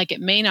seem like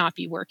it may not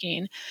be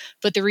working.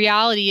 But the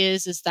reality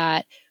is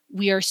that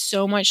we are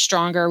so much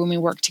stronger when we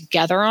work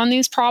together on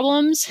these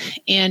problems.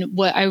 And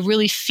what I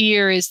really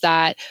fear is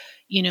that,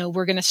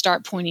 we're going to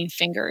start pointing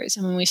fingers.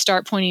 And when we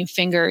start pointing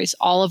fingers,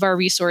 all of our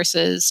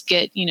resources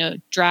get,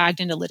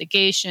 dragged into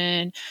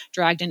litigation,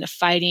 dragged into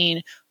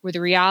fighting, where the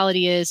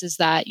reality is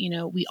that,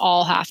 we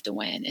all have to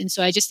win. And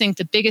so I just think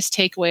the biggest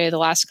takeaway of the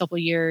last couple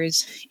of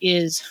years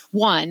is,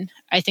 one,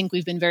 I think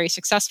we've been very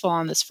successful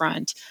on this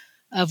front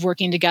of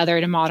working together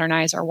to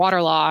modernize our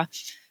water law.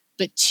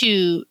 But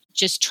two,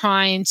 just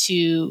trying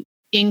to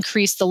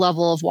increase the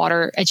level of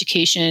water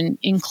education,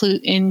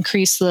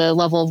 increase the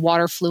level of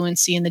water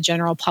fluency in the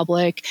general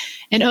public,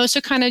 and also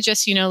kind of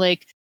just,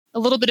 like a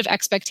little bit of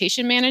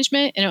expectation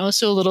management and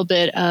also a little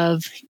bit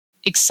of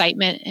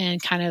excitement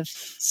and kind of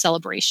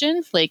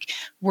celebration. Like,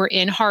 we're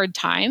in hard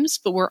times,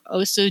 but we're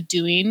also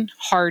doing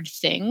hard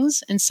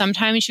things. And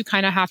sometimes you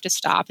kind of have to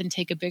stop and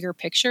take a bigger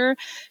picture,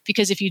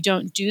 because if you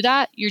don't do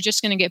that, you're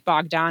just going to get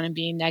bogged down in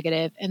being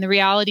negative. And the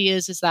reality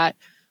is that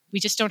we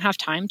just don't have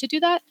time to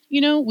do that.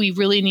 We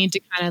really need to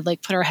kind of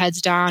like put our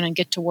heads down and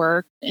get to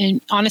work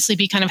and honestly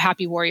be kind of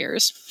happy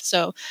warriors.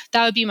 So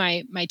that would be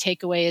my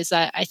takeaway, is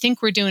that I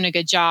think we're doing a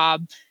good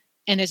job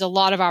and there's a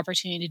lot of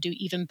opportunity to do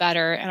even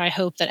better. And I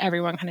hope that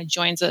everyone kind of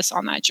joins us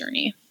on that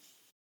journey.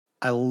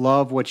 I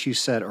love what you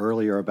said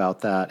earlier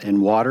about that.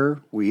 In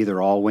water, we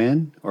either all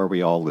win or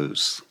we all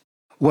lose.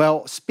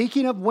 Well,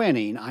 speaking of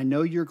winning, I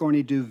know you're going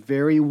to do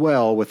very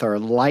well with our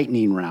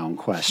lightning round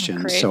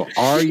questions. Great. So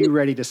are you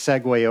ready to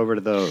segue over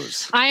to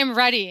those? I am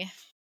ready.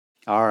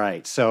 All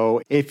right.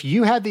 So if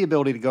you had the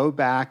ability to go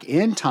back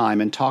in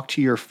time and talk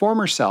to your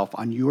former self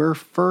on your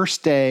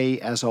first day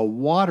as a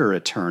water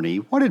attorney,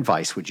 what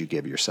advice would you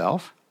give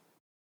yourself?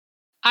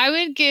 I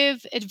would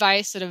give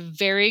advice that a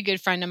very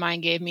good friend of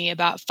mine gave me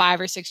about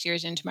 5 or 6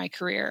 years into my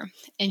career.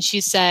 And she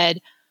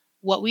said,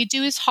 what we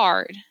do is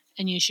hard,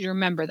 and you should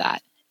remember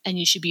that, and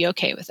you should be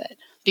okay with it.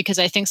 Because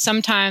I think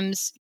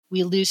sometimes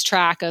we lose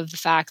track of the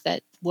fact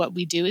that what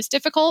we do is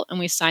difficult, and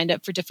we signed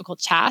up for difficult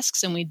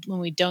tasks. And when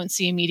we don't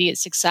see immediate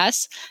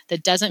success,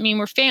 that doesn't mean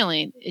we're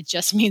failing. It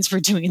just means we're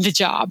doing the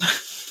job.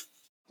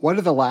 What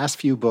are the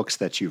last few books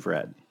that you've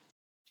read?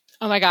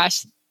 Oh my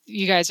gosh,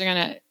 you guys are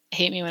going to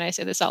hate me when I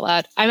say this out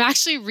loud. I'm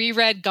actually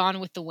reread Gone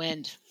with the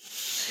Wind.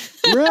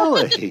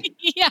 Really?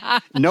 Yeah.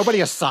 Nobody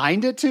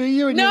assigned it to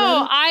you? And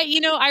No,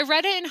 I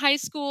read it in high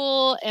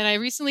school, and I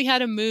recently had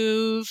to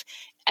move.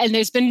 And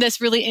there's been this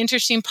really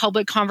interesting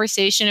public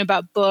conversation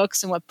about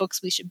books and what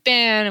books we should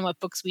ban and what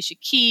books we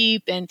should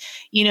keep. And,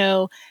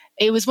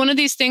 it was one of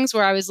these things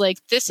where I was like,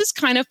 this is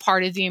kind of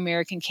part of the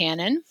American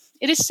canon.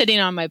 It is sitting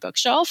on my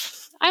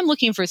bookshelf. I'm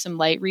looking for some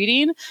light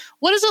reading.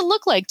 What does it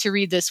look like to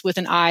read this with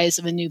an eyes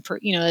of a new,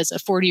 as a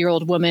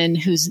 40-year-old woman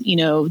who's,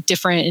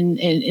 different and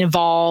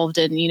evolved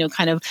and,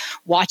 kind of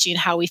watching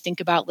how we think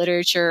about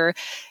literature.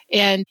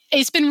 And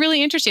it's been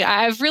really interesting.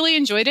 I've really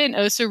enjoyed it and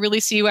also really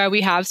see why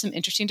we have some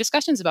interesting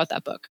discussions about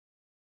that book.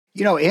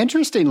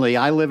 Interestingly,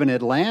 I live in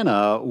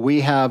Atlanta.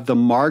 We have the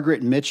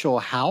Margaret Mitchell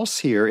House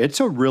here. It's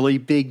a really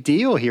big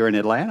deal here in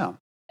Atlanta.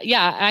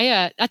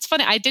 Yeah, that's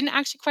funny. I didn't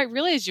actually quite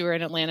realize you were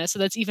in Atlanta, so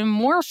that's even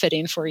more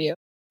fitting for you.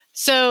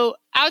 So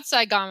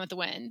outside Gone with the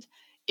Wind,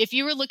 if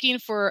you were looking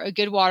for a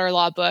good water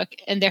law book,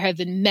 and there have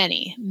been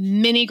many,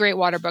 many great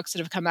water books that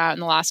have come out in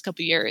the last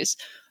couple of years,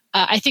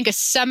 I think a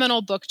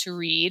seminal book to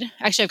read,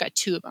 actually I've got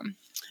two of them,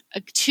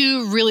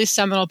 two really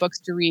seminal books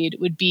to read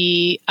would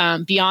be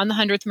Beyond the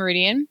 100th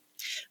Meridian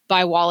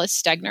by Wallace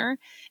Stegner.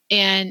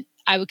 And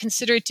I would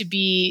consider it to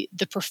be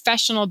the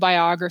professional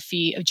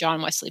biography of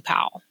John Wesley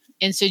Powell.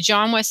 And so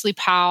John Wesley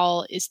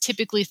Powell is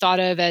typically thought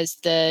of as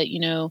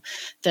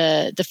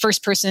the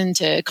first person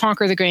to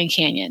conquer the Grand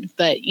Canyon.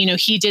 But,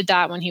 he did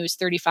that when he was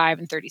 35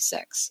 and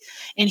 36.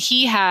 And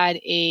he had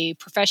a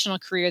professional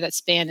career that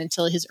spanned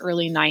until his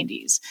early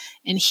 90s.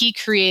 And he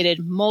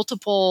created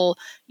multiple,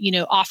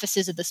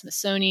 offices at the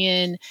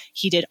Smithsonian.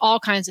 He did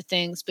all kinds of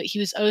things, but he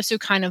was also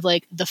kind of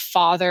like the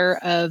father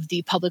of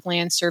the public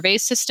land survey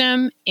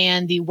system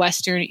and the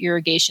Western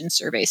irrigation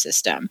survey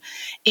system.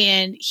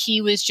 And he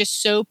was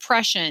just so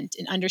prescient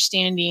in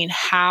understanding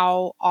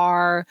how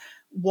our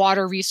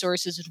water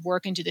resources would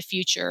work into the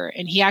future.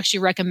 And he actually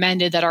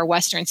recommended that our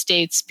Western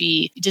states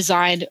be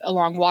designed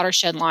along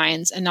watershed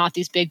lines and not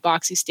these big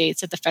boxy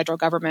states that the federal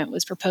government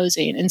was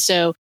proposing. And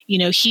so,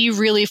 he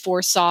really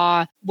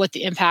foresaw what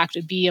the impact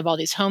would be of all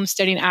these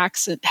homesteading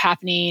acts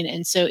happening.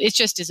 And so it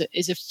just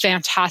is a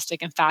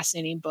fantastic and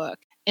fascinating book.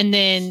 And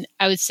then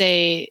I would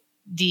say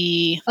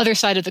the other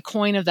side of the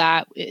coin of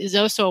that is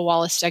also a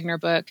Wallace Stegner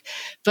book,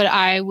 but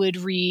I would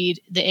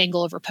read The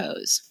Angle of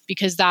Repose,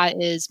 because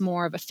that is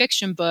more of a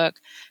fiction book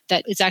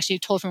that is actually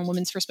told from a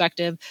woman's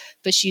perspective,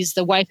 but she's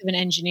the wife of an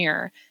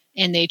engineer.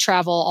 And they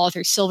travel all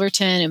through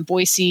Silverton and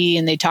Boise,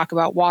 and they talk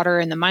about water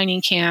in the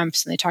mining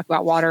camps, and they talk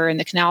about water in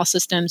the canal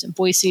systems in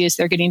Boise as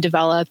they're getting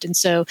developed. And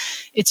so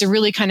it's a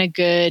really kind of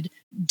good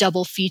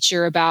double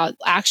feature about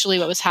actually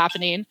what was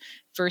happening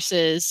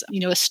versus, a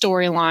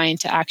storyline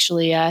to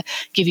actually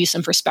give you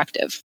some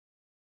perspective.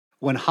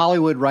 When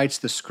Hollywood writes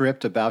the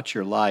script about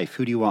your life,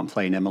 who do you want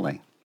playing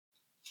Emily?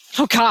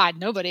 Oh God,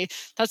 nobody.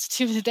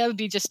 That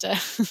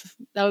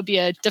would be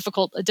a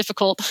difficult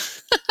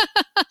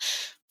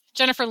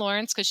Jennifer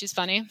Lawrence, because she's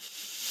funny.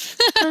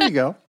 There you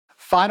go.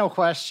 Final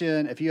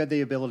question. If you had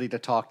the ability to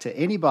talk to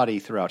anybody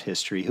throughout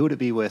history, who would it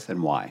be with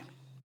and why?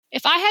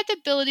 If I had the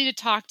ability to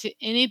talk to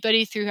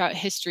anybody throughout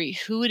history,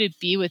 who would it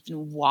be with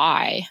and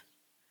why?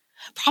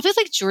 Probably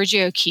like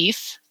Georgia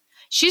O'Keeffe.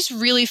 She's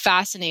really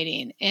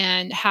fascinating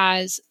and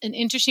has an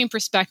interesting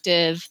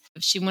perspective.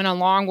 She went on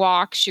long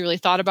walks. She really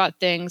thought about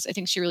things. I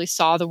think she really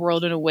saw the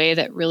world in a way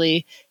that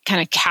really kind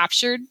of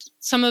captured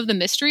some of the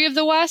mystery of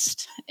the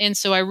West. And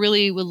so I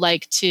really would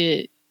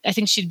I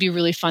think she'd be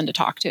really fun to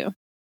talk to.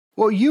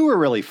 Well, you were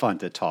really fun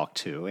to talk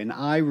to, and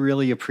I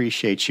really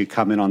appreciate you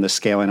coming on the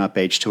Scaling Up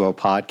H2O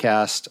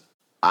podcast.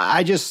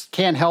 I just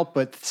can't help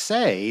but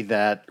say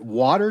that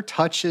water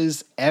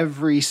touches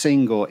every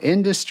single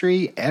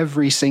industry,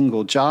 every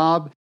single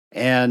job.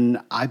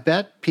 And I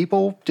bet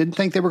people didn't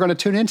think they were going to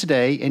tune in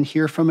today and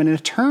hear from an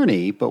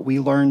attorney, but we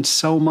learned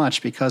so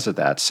much because of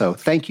that. So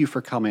thank you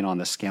for coming on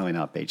the Scaling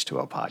Up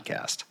H2O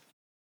podcast.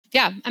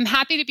 Yeah, I'm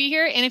happy to be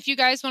here. And if you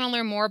guys want to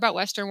learn more about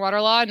Western water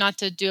law, not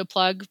to do a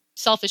plug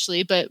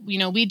selfishly, but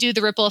we do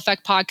the Ripple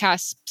Effect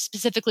podcast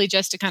specifically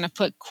just to kind of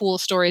put cool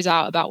stories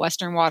out about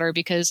Western water,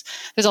 because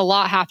there's a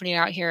lot happening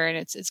out here, and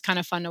it's kind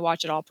of fun to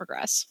watch it all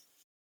progress.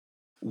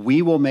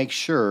 We will make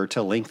sure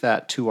to link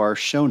that to our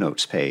show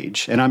notes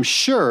page. And I'm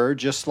sure,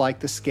 just like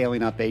the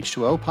Scaling Up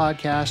H2O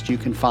podcast, you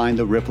can find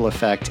the Ripple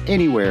Effect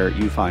anywhere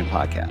you find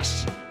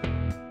podcasts.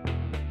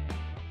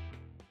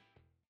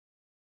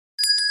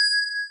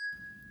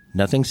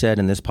 Nothing said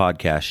in this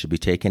podcast should be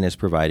taken as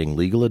providing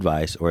legal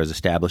advice or as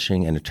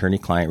establishing an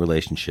attorney-client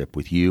relationship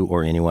with you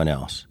or anyone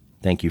else.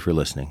 Thank you for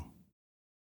listening.